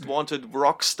most wanted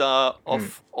rock star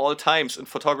of all times in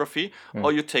photography.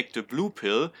 Or you take the blue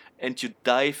pill and you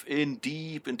dive in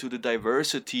deep into the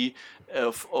diversity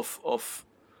of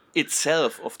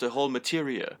itself, of the whole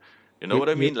material. You know what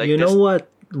I mean? Like, you know what?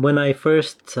 When I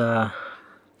first,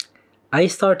 I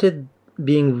started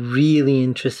being really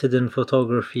interested in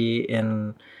photography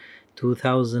in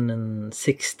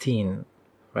 2016,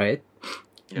 right?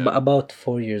 Yeah. About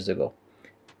 4 years ago.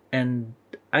 And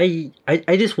I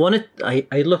just wanted, I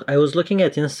was looking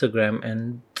at Instagram,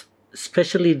 and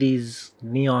especially these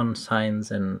neon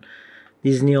signs and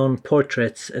these neon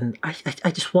portraits, and I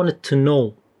just wanted to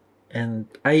know. And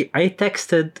I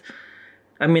texted,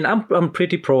 I'm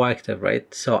pretty proactive,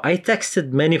 right? So I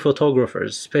texted many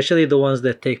photographers, especially the ones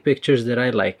that take pictures that I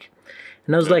like.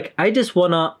 And I was like, I just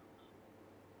want to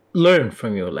learn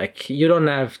from you. Like, you don't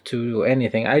have to do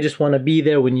anything. I just want to be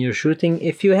there when you're shooting.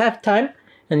 If you have time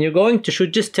and you're going to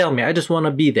shoot, just tell me. I just want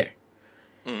to be there.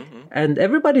 And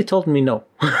everybody told me no.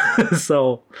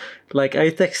 So, like,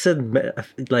 I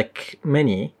texted like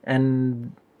many,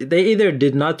 and they either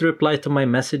did not reply to my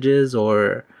messages,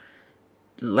 or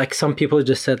like some people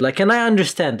just said, like, and I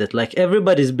understand it. Like,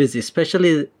 everybody's busy,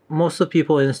 especially most of the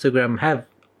people on Instagram have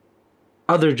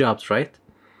other jobs, right?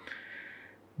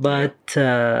 But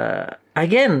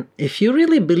again, if you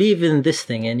really believe in this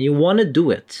thing and you want to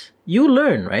do it, you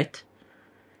learn, right?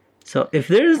 So if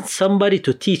there's somebody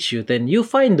to teach you, then you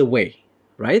find a way,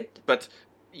 right? But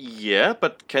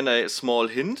can I, small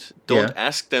hint, don't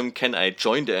ask them, can I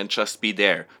join there and just be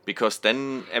there? Because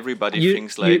then everybody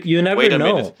thinks like, you never wait a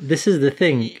know. minute. This is the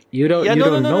thing. You don't Yeah, you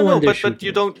don't know when they're shooting. but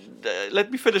you don't,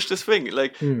 let me finish this thing.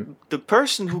 Like, the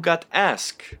person who got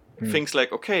asked thinks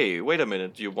like, okay, wait a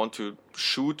minute, you want to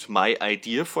shoot my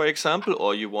idea, for example,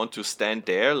 or you want to stand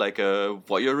there like a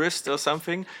voyeurist or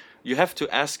something? You have to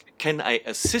ask, can I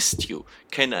assist you?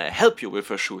 Can I help you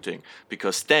with a shooting?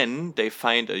 Because then they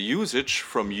find a usage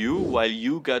from you while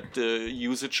you got the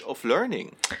usage of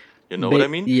learning. You know what I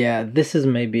mean? Yeah, this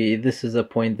is a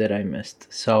point that I missed.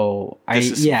 So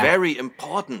this is very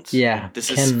important. Yeah,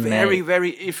 this is very,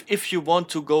 very. If you want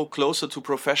to go closer to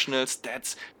professionals,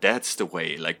 that's the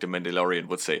way. Like the Mandalorian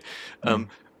would say.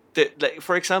 Like,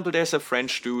 for example, there's a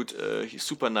French dude. He's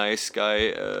super nice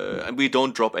guy, and we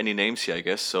don't drop any names here, I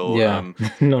guess. So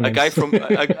a guy from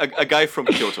a guy from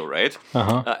Kyoto, right?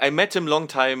 I met him long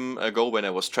time ago when I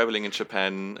was traveling in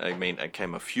Japan. I mean, I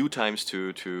came a few times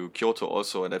to Kyoto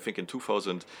also, and I think in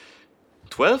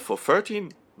 2012 or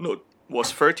 13, no,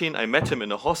 was 13. I met him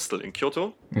in a hostel in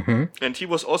Kyoto, and he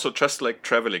was also just like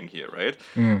traveling here, right?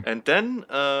 And then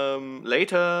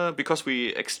later, because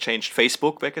we exchanged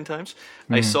Facebook back in times,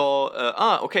 I saw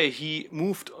okay, he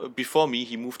moved before me.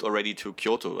 He moved already to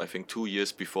Kyoto, I think 2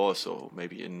 years before. So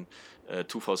maybe in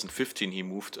 2015 he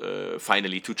moved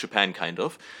finally to Japan, kind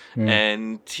of,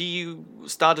 and he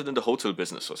started in the hotel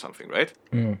business or something, right?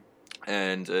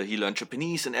 And he learned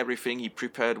Japanese and everything. He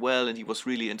prepared well, and he was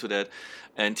really into that.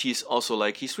 And he's also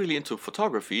like, he's really into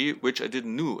photography, which I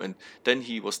didn't know. And then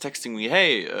he was texting me,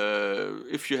 hey,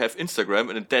 if you have Instagram,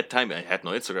 and at that time I had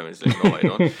no Instagram. He's like, no, I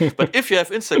don't. But if you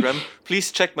have Instagram,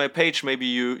 please check my page. Maybe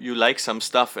you like some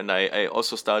stuff. And I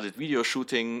also started video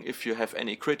shooting. If you have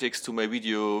any critics to my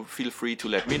video, feel free to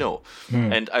let me know.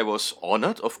 And I was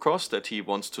honored, of course, that he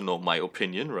wants to know my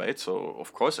opinion, right? So,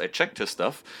 of course, I checked his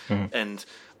stuff. And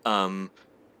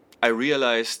I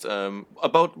realized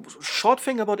short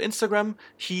thing about Instagram.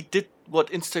 He did what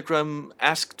Instagram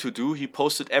asked to do. He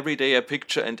posted every day a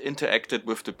picture and interacted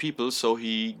with the people. So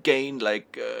he gained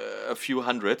like a few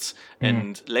hundreds.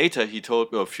 And later he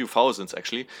told me, a few thousands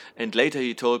actually. And later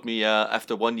he told me,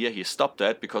 after 1 year he stopped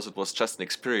that because it was just an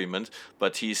experiment.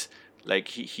 But he's like,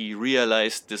 he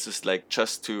realized this is like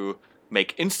just to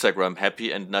make Instagram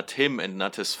happy and not him and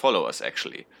not his followers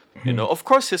actually. You know, of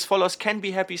course, his followers can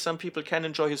be happy. Some people can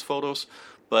enjoy his photos,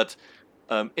 but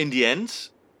in the end,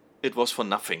 it was for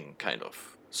nothing, kind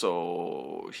of.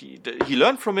 So he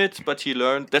learned from it, but he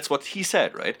learned. That's what he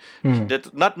said, right?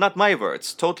 That not my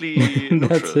words. Totally neutral.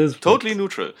 That's his totally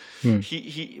neutral.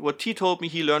 He what he told me.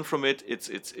 He learned from it.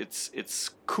 It's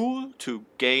cool to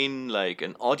gain like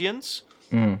an audience,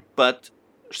 but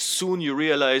soon you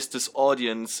realize this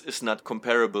audience is not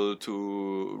comparable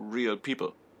to real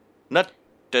people. Not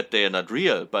that they are not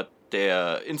real, but they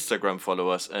are Instagram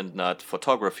followers and not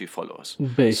photography followers.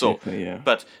 Basically, yeah.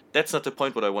 But that's not the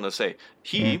point what I want to say.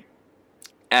 He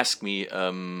asked me,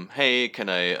 hey, can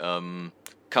I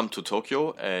come to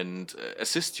Tokyo and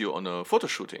assist you on a photo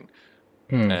shooting?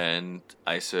 And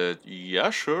I said, yeah,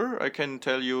 sure, I can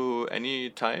tell you any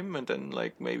time. And then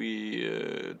like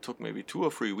maybe took maybe 2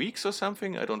 or 3 weeks or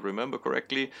something. I don't remember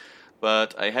correctly.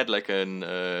 But I had like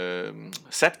an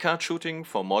set card shooting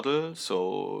for model,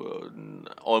 so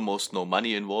almost no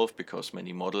money involved because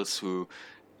many models who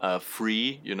are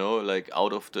free, you know, like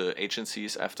out of the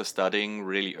agencies after studying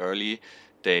really early,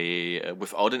 they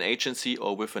without an agency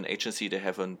or with an agency they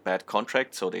have a bad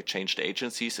contract, so they change the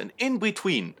agencies, and in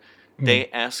between they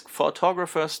ask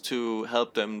photographers to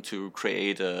help them to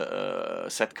create a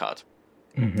set card.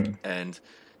 And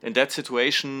in that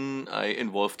situation, I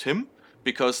involved him.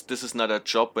 Because this is not a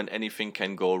job when anything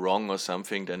can go wrong or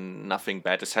something, then nothing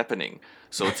bad is happening.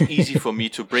 So it's easy for me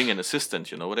to bring an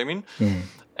assistant, you know what I mean?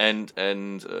 And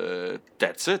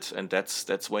that's it. And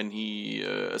that's when he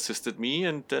assisted me,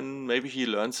 and then maybe he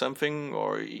learned something,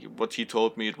 or what he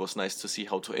told me, it was nice to see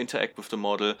how to interact with the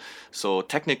model. So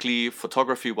technically,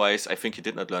 photography-wise, I think he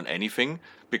did not learn anything,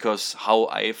 because how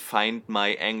I find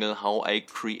my angle, how I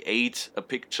create a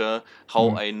picture, how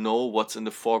I know what's in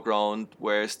the foreground,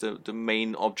 where's the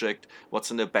main object,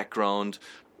 what's in the background,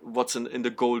 what's in the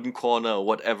golden corner, or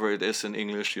whatever it is in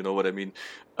English, you know what I mean?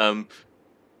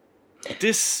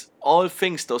 This all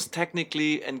things, those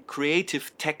technically and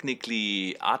creative,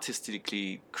 technically,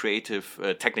 artistically creative,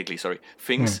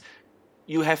 things,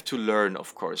 you have to learn,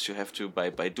 of course. You have to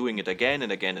by doing it again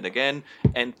and again and again,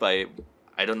 and by,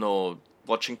 I don't know,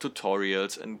 watching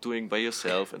tutorials and doing by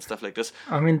yourself and stuff like this.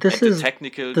 I mean, this is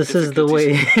the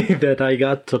way that I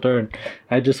got to learn.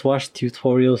 I just watched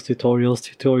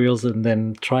tutorials, and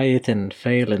then try it and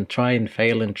fail and try and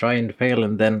fail and try and fail,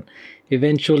 and then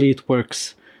eventually it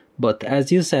works. But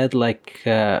as you said, like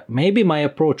maybe my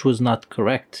approach was not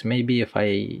correct.Maybe if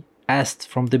I asked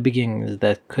from the beginning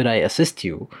that could I assist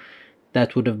you,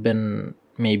 that would have been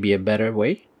maybe a better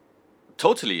way.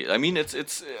 Totally. I mean,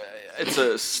 it's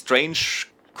a strange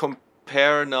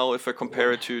compare now if I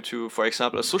compare it to for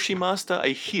example, a sushi master.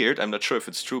 I heard, I'm not sure if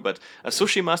it's true, but a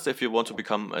sushi master, if you want to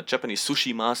become a Japanese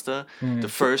sushi master, the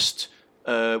first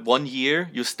 1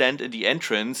 year you stand in the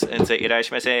entrance and say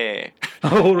 "Iraishimasu,"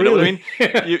 Oh, You know what I really? mean?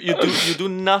 You do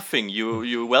nothing.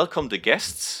 You welcome the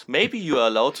guests. Maybe you are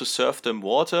allowed to serve them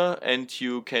water, and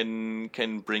you can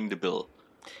bring the bill.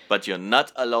 But you're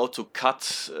not allowed to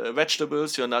cut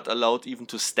vegetables. You're not allowed even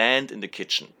to stand in the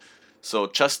kitchen. So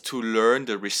just to learn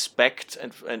the respect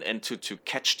and to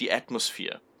catch the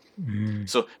atmosphere.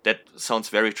 So that sounds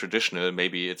very traditional.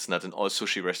 Maybe it's not in all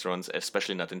sushi restaurants,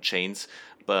 especially not in chains.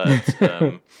 But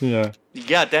Yeah.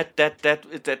 yeah,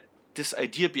 that this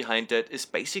idea behind that is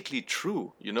basically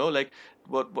true. You know, like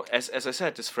what as I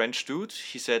said, this French dude,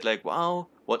 he said like, wow,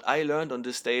 what I learned on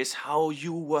this day is how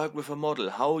you work with a model,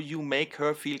 how you make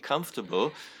her feel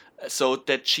comfortable, so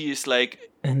that she is like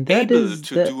And that able is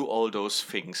to that do all those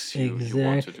things you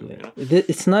want to do. exactly. You know.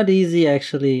 It's not easy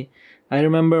actually. I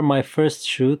remember my first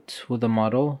shoot with a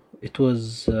model. It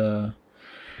was uh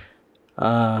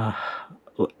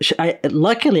I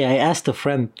luckily I asked a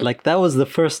friend. Like that was the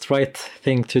first right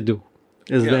thing to do.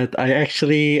 Is Yeah. that I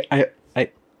actually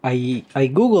I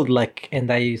googled like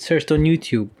and I searched on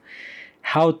YouTube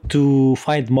how to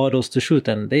find models to shoot,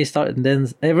 and then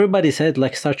everybody said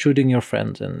like start shooting your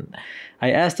friends, and I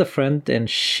asked a friend and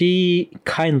she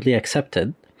kindly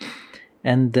accepted,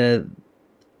 and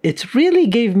it really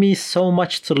gave me so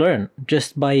much to learn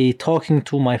just by talking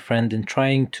to my friend and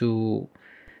trying to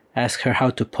ask her how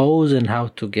to pose and how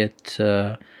to get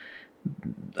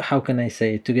how can I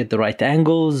say, to get the right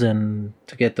angles and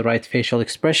to get the right facial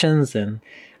expressions. And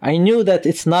I knew that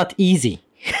it's not easy.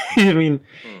 I mean,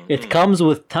 it comes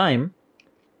with time,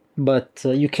 but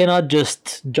you cannot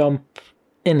just jump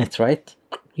in it, right?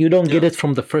 You don't get Yeah. it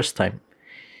from the first time.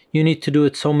 You need to do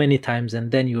it so many times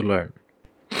and then you learn.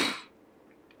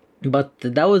 But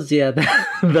that was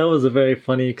that was a very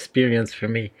funny experience for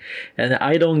me, and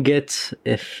I don't get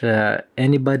if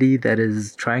anybody that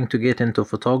is trying to get into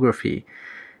photography,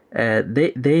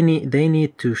 they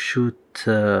need to shoot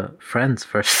friends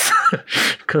first,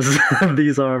 because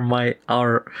these are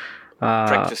our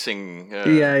Practicing yeah,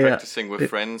 yeah. practicing with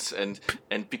friends, and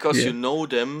because Yeah. you know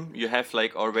them, you have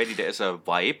like already there's a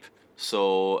vibe.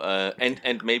 So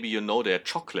and maybe you know their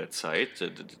chocolate side,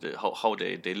 how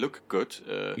they look good.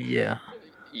 Yeah.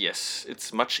 Yes,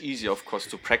 it's much easier, of course,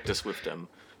 to practice with them.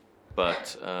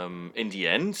 But in the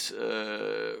end,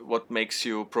 what makes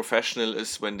you professional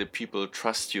is when the people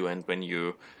trust you, and when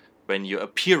your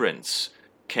appearance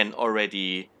can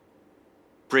already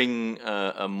bring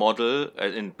a model,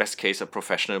 in best case a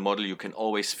professional model. You can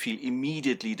always feel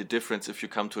immediately the difference if you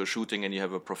come to a shooting and you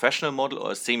have a professional model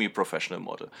or a semi-professional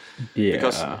model.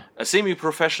 Because Yeah. a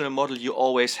semi-professional model you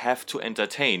always have to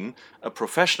entertain. A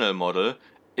professional model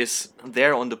is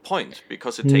there on the point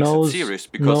because it takes it serious,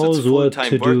 because it's Knows what full-time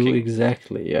to do working.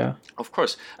 exactly. Yeah. Of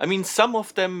course. I mean, some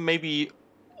of them maybe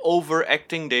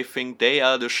overacting, they think they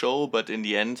are the show, but in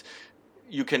the end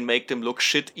you can make them look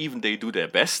shit even they do their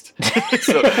best.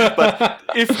 So, but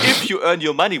if you earn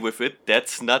your money with it,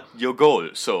 that's not your goal,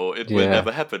 so it will Yeah.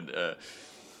 never happen.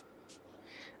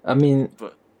 I mean,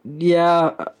 But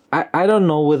yeah, I don't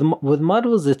know with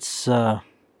models it's I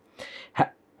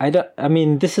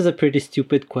mean this is a pretty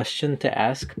stupid question to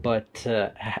ask, but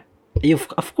you've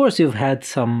of course you've had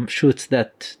some shoots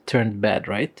that turned bad,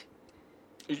 right?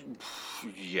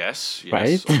 yes,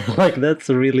 Right? of course. Like that's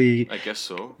a really I guess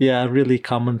so. really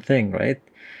common thing, right?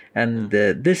 And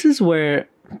this is where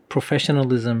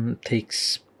professionalism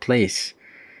takes place.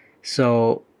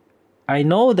 So I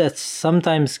know that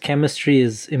sometimes chemistry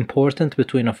is important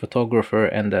between a photographer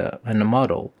and a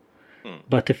model,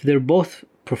 but if they're both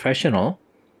professional,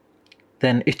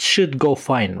 then it should go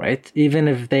fine, right? Even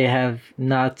if they have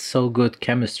not so good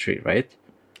chemistry, right?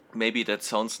 Maybe that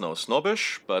sounds now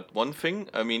snobbish, but one thing,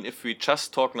 I mean, if we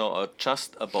just talk now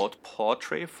just about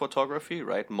portrait photography,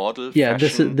 right? Model, Yeah,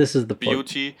 fashion, this is the point.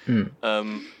 beauty.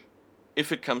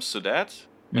 If it comes to that,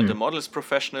 and the model is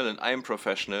professional and I'm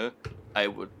professional, I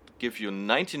would give you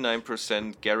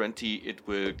 99% guarantee it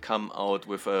will come out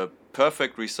with a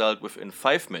perfect result within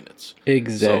 5 minutes.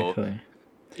 Exactly.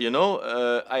 You know,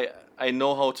 I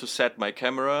know how to set my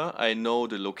camera. I know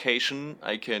the location.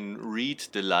 I can read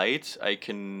the light. I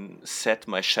can set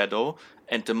my shadow,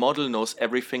 and the model knows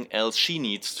everything else she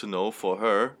needs to know for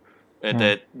her,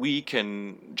 that we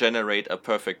can generate a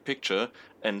perfect picture.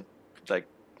 And like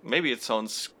maybe it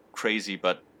sounds crazy,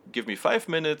 but give me 5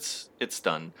 minutes, it's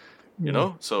done. You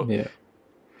know, so Yeah.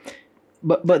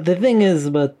 But the thing is,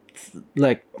 but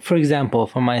like for example,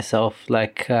 for myself,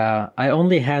 like I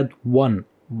only had one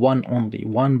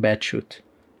bad shoot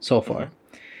so far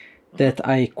that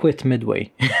I quit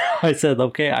midway. I said,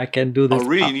 okay, I can do this. I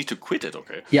really need to quit it.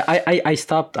 Okay. Yeah, I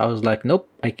stopped. I was like, nope,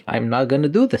 I'm not gonna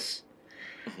do this.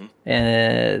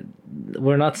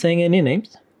 We're not saying any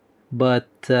names,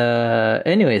 But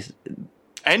anyways,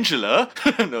 Angela?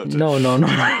 No, no,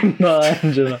 not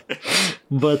Angela.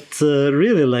 But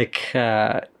really, like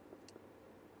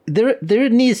there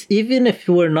needs, even if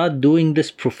we're not doing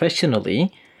this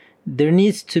professionally, there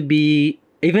needs to be,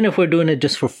 even if we're doing it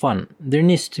just for fun, there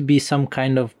needs to be some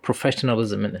kind of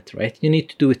professionalism in it, right? You need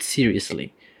to do it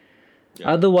seriously.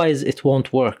 Yeah. Otherwise, it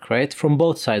won't work, right? From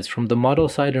both sides, from the model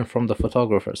side and from the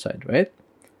photographer side, right?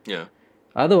 Yeah.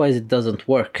 Otherwise, it doesn't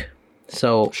work.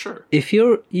 So Sure. if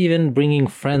you're even bringing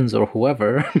friends or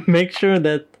whoever, make sure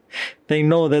that they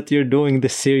know that you're doing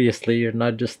this seriously. You're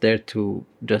not just there to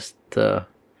just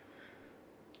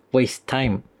waste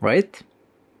time, right?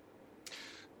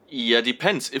 Yeah,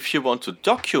 depends. If you want to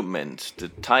document the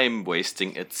time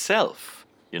wasting itself,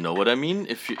 you know what I mean?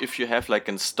 If you have like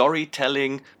a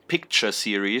storytelling picture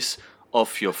series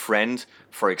of your friend,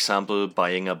 for example,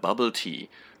 buying a bubble tea,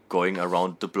 going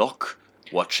around the block,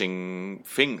 watching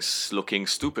things, looking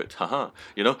stupid, haha,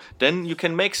 you know, then you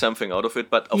can make something out of it.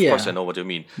 But of course, Yeah. I know what you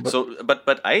mean.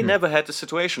 But I never had the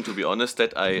situation, to be honest,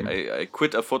 that I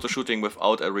quit a photo shooting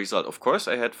without a result. Of course,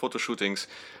 I had photo shootings.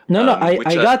 No, I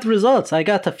which got results. I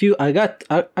got a few. I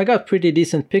got pretty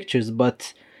decent pictures,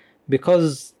 but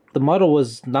because the model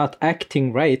was not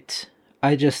acting right,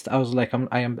 I was like,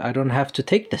 I don't have to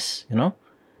take this, you know.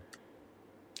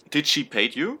 Did she pay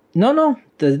you? No.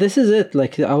 This is it.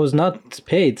 Like, I was not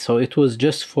paid, so it was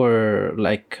just for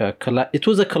like it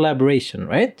was a collaboration,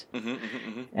 right?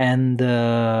 And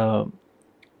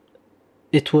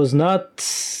it was not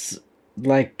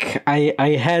like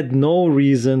I had no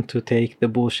reason to take the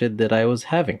bullshit that I was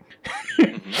having.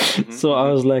 So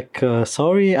I was like,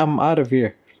 sorry, I'm out of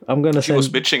here. I'm gonna She send. was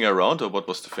bitching around, or what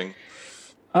was the thing?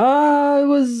 It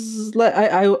was like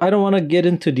I don't want to get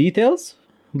into details,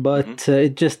 but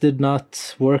it just did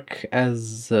not work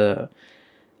as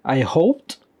I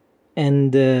hoped,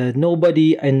 and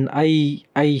nobody, and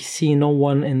I see no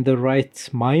one in the right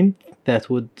mind that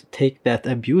would take that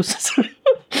abuse.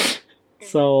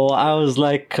 So I was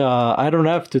like, I don't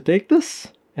have to take this,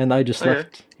 and I just Okay.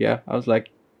 left. Yeah, I was like,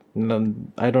 no,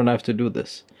 I don't have to do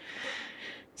this.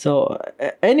 So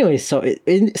anyway, so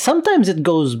sometimes it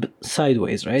goes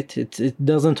sideways, right? It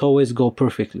doesn't always go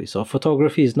perfectly. So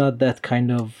photography is not that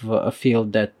kind of a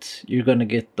field that you're gonna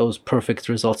get those perfect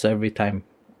results every time.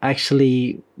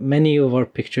 Actually, many of our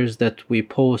pictures that we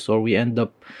post or we end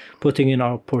up putting in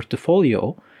our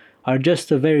portfolio are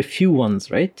just a very few ones,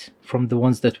 right? From the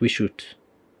ones that we shoot.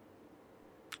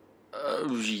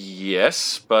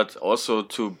 Yes, but also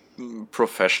to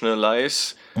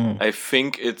professionalize, I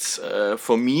think it's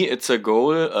for me it's a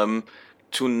goal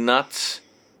to not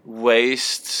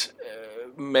waste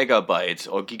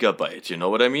megabyte or gigabyte. You know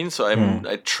what I mean? So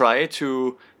I try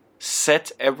to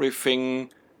set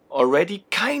everything already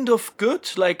kind of good.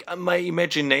 Like my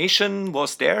imagination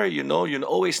was there. You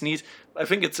always need. I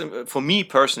think it's for me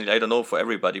personally. I don't know for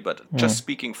everybody, but just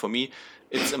speaking for me,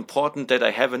 it's important that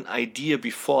I have an idea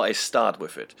before I start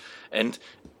with it. And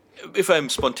if I'm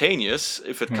spontaneous,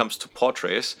 if it comes to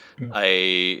portraits,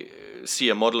 I see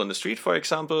a model on the street, for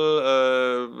example.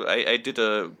 I did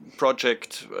a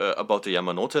project about the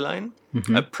Yamanote line,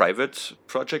 a private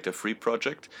project, a free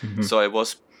project. So I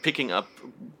was picking up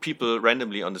people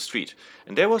randomly on the street,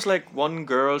 and there was like one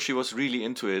girl, she was really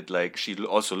into it, like she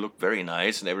also looked very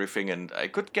nice and everything, and I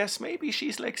could guess maybe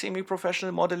she's like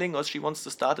semi-professional modeling, or she wants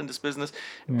to start in this business,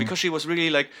 because she was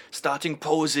really like starting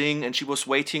posing, and she was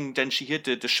waiting, then she hit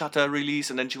the shutter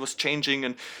release, and then she was changing,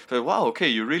 and I said, wow, okay,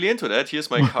 you're really into that, here's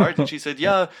my card. And she said,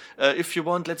 yeah, if you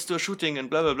want, let's do a shooting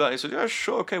and blah blah blah. I said, yeah,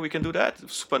 sure, okay, we can do that.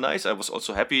 Super nice. I was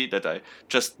also happy that I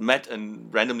just met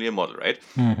and randomly a model, right?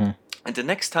 And the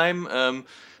next time,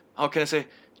 how can I say,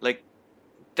 like,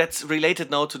 that's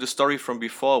related now to the story from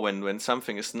before, when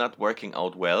something is not working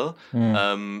out well.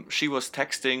 She was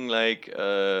texting, like,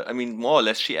 I mean, more or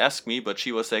less she asked me, but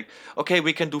she was like, okay,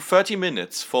 we can do 30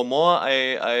 minutes. For more,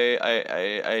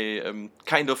 I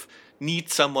kind of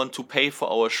need someone to pay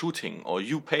for our shooting, or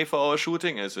you pay for our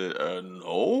shooting. I said,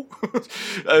 no.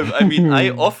 I mean,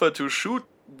 I offer to shoot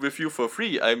with you for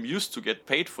free. I'm used to get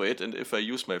paid for it, and if I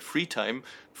use my free time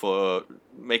for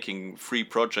making free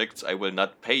projects, I will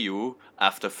not pay you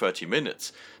after 30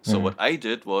 minutes. So what I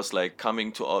did was like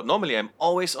coming to normally I'm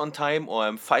always on time, or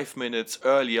I'm 5 minutes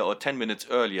earlier or 10 minutes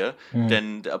earlier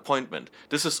than the appointment.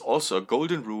 This is also a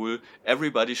golden rule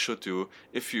everybody should do.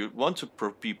 If you want to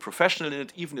be professional in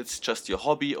it, even if it's just your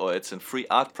hobby or it's a free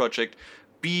art project,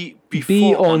 be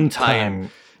on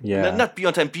time. Yeah. Not be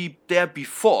on time, be there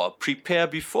before, prepare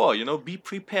before, be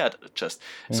prepared just.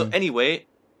 So anyway,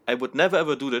 I would never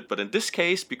ever do that, but in this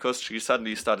case, because she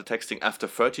suddenly started texting after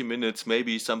 30 minutes,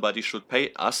 maybe somebody should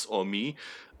pay us or me,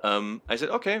 I said,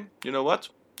 okay, you know what?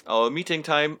 Our meeting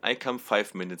time, I come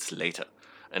 5 minutes later.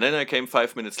 And then I came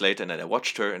 5 minutes later, and then I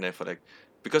watched her, and I felt like,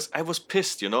 because I was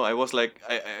pissed, I was like,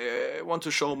 I want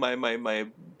to show my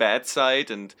bad side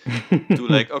and do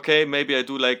like, okay, maybe I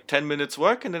do like 10 minutes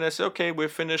work, and then I say, okay, we're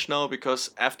finished now,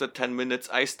 because after 10 minutes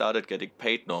I started getting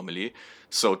paid normally.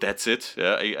 So that's it.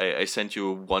 Yeah, I sent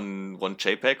you one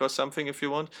JPEG or something if you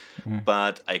want,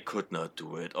 but I could not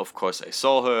do it. Of course, I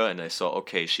saw her and I saw,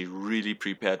 okay, she really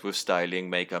prepared with styling,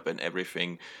 makeup, and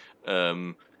everything.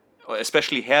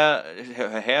 Especially hair,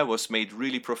 her hair was made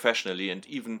really professionally, and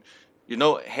even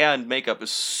hair and makeup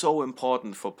is so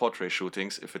important for portrait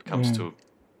shootings if it comes to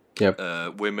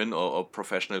Yep. women or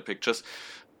professional pictures,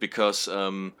 because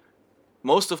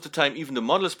most of the time even the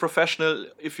model is professional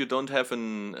if you don't have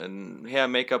an hair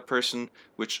makeup person,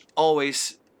 which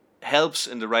always helps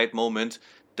in the right moment.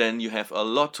 Then you have a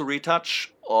lot to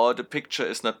retouch, or the picture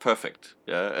is not perfect.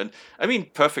 Yeah, and I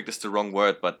mean perfect is the wrong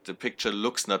word, but the picture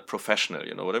looks not professional.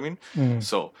 You know what I mean?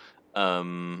 So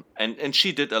and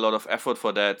she did a lot of effort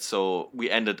for that, so we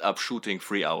ended up shooting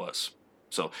 3 hours.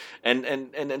 So and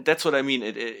that's what I mean.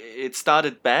 It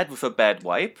started bad with a bad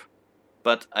vibe,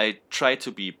 but I try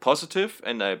to be positive,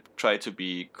 and I try to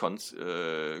be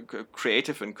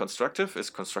creative and constructive. Is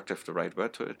constructive the right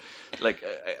word to it? Like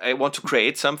I want to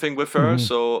create something with her,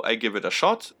 so I give it a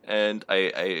shot, and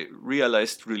I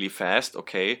realized really fast,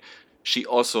 okay, she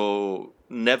also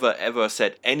never ever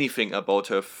said anything about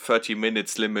her 30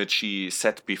 minutes limit she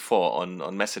set before on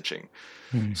messaging.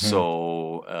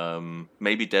 So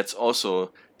maybe that's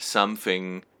also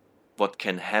something what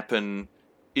can happen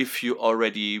if you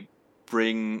already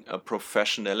bring a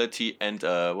professionality and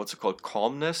what's it called,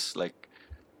 calmness, like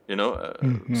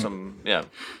some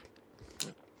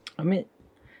I mean,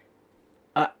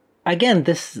 again,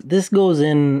 this goes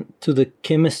into the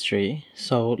chemistry.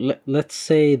 So let's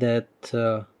say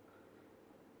that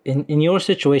in your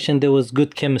situation there was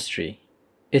good chemistry.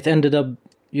 It ended up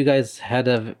you guys had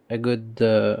a good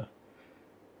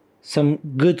some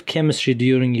good chemistry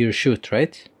during your shoot,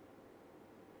 right?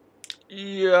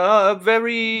 Yeah,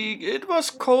 it was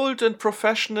cold and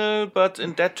professional, but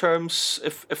in that terms,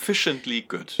 efficiently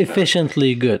good.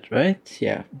 Efficiently good, right?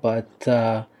 Yeah, but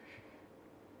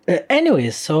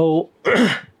anyways, so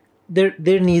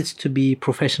there needs to be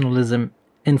professionalism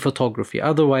in photography.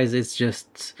 Otherwise, it's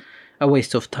just a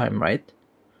waste of time, right?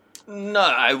 No,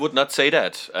 I would not say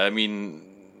that. I mean,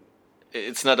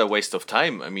 it's not a waste of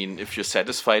time. I mean, if you're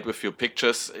satisfied with your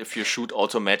pictures, if you shoot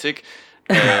automatic,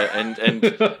 and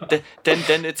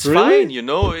then it's Really? fine,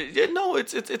 No,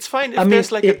 it's fine. If I mean,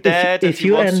 there's like a if dad and he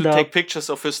you wants end to up- take pictures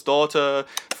of his daughter,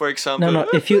 for example. No.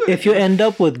 If you end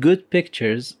up with good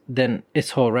pictures, then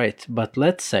it's all right. But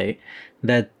let's say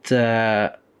that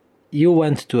you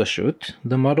went to a shoot,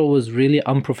 the model was really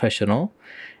unprofessional,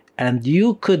 and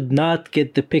you could not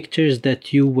get the pictures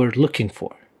that you were looking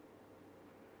for.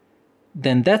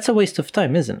 Then that's a waste of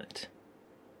time, isn't it?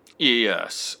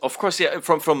 Yes, of course. Yeah,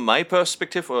 from my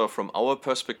perspective or from our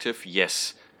perspective,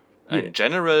 yes. In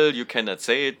general, you cannot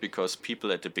say it because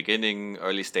people at the beginning,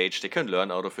 early stage, they can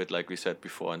learn out of it, like we said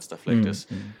before, and stuff like this.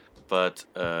 But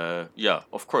yeah,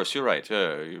 of course, you're right.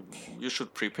 You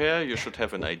should prepare. You should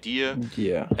have an idea.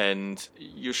 Yeah. And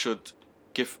you should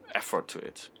give effort to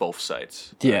it, both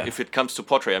sides. Yeah. If it comes to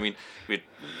portrait, I mean,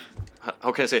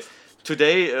 how can I say?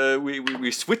 Today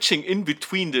we're switching in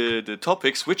between the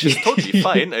topics, which is totally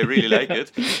fine. I really like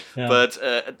it. Yeah. But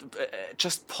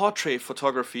just portrait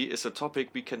photography is a topic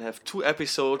we can have 2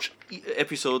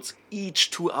 episodes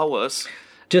each 2 hours.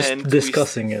 Just and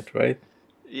discussing it, right?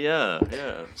 Yeah.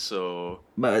 So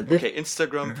But okay,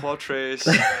 Instagram portraits.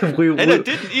 we And I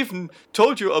didn't even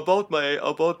told you about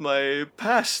my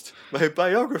past, my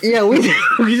biography. Yeah, we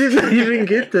didn't even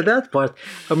get to that part.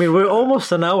 I mean, we're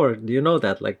almost an hour. Do you know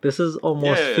that? Like, this is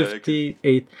almost Yeah,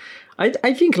 58.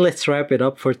 I think let's wrap it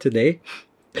up for today.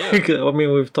 Yeah. I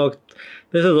mean, we've talked.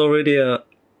 This is already a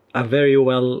very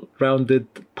well-rounded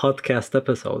podcast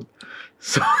episode.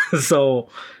 So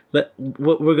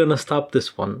we're gonna stop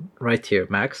this one right here,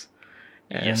 Max.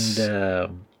 And Yes.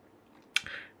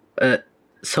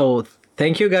 so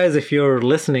thank you guys if you're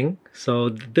listening. So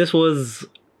this was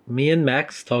me and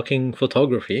Max talking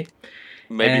photography.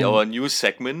 Maybe And- our new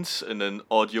segment in an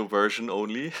audio version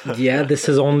only. Yeah, this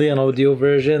is only an audio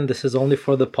version. This is only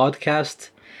for the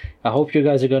podcast. I hope you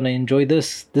guys are gonna enjoy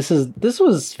this. This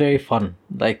was very fun.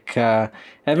 Like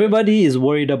everybody is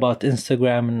worried about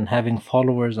Instagram and having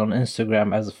followers on Instagram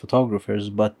as photographers,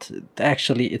 but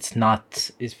actually it's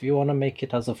not. If you want to make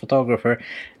it as a photographer,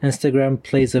 Instagram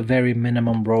plays a very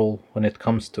minimum role when it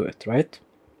comes to it, right?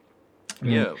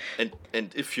 Yeah,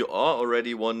 and if you are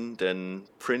already one, then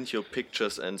print your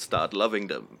pictures and start loving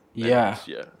them. Yeah. And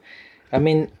yeah. I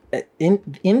mean,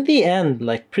 in the end,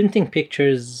 like printing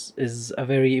pictures is a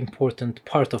very important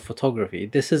part of photography.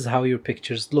 This is how your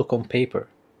pictures look on paper,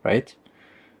 right?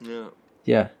 Yeah.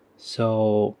 Yeah.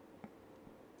 So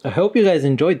I hope you guys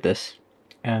enjoyed this,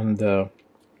 and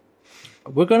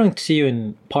we're going to see you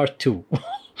in part 2.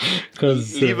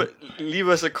 Because leave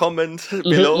us a comment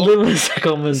below. leave us a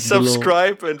comment below.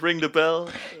 Subscribe and ring the bell.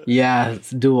 Yeah,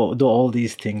 do all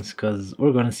these things because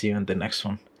we're gonna see you in the next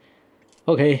one.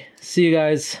 Okay, see you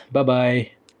guys. Bye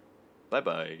bye. Bye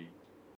bye.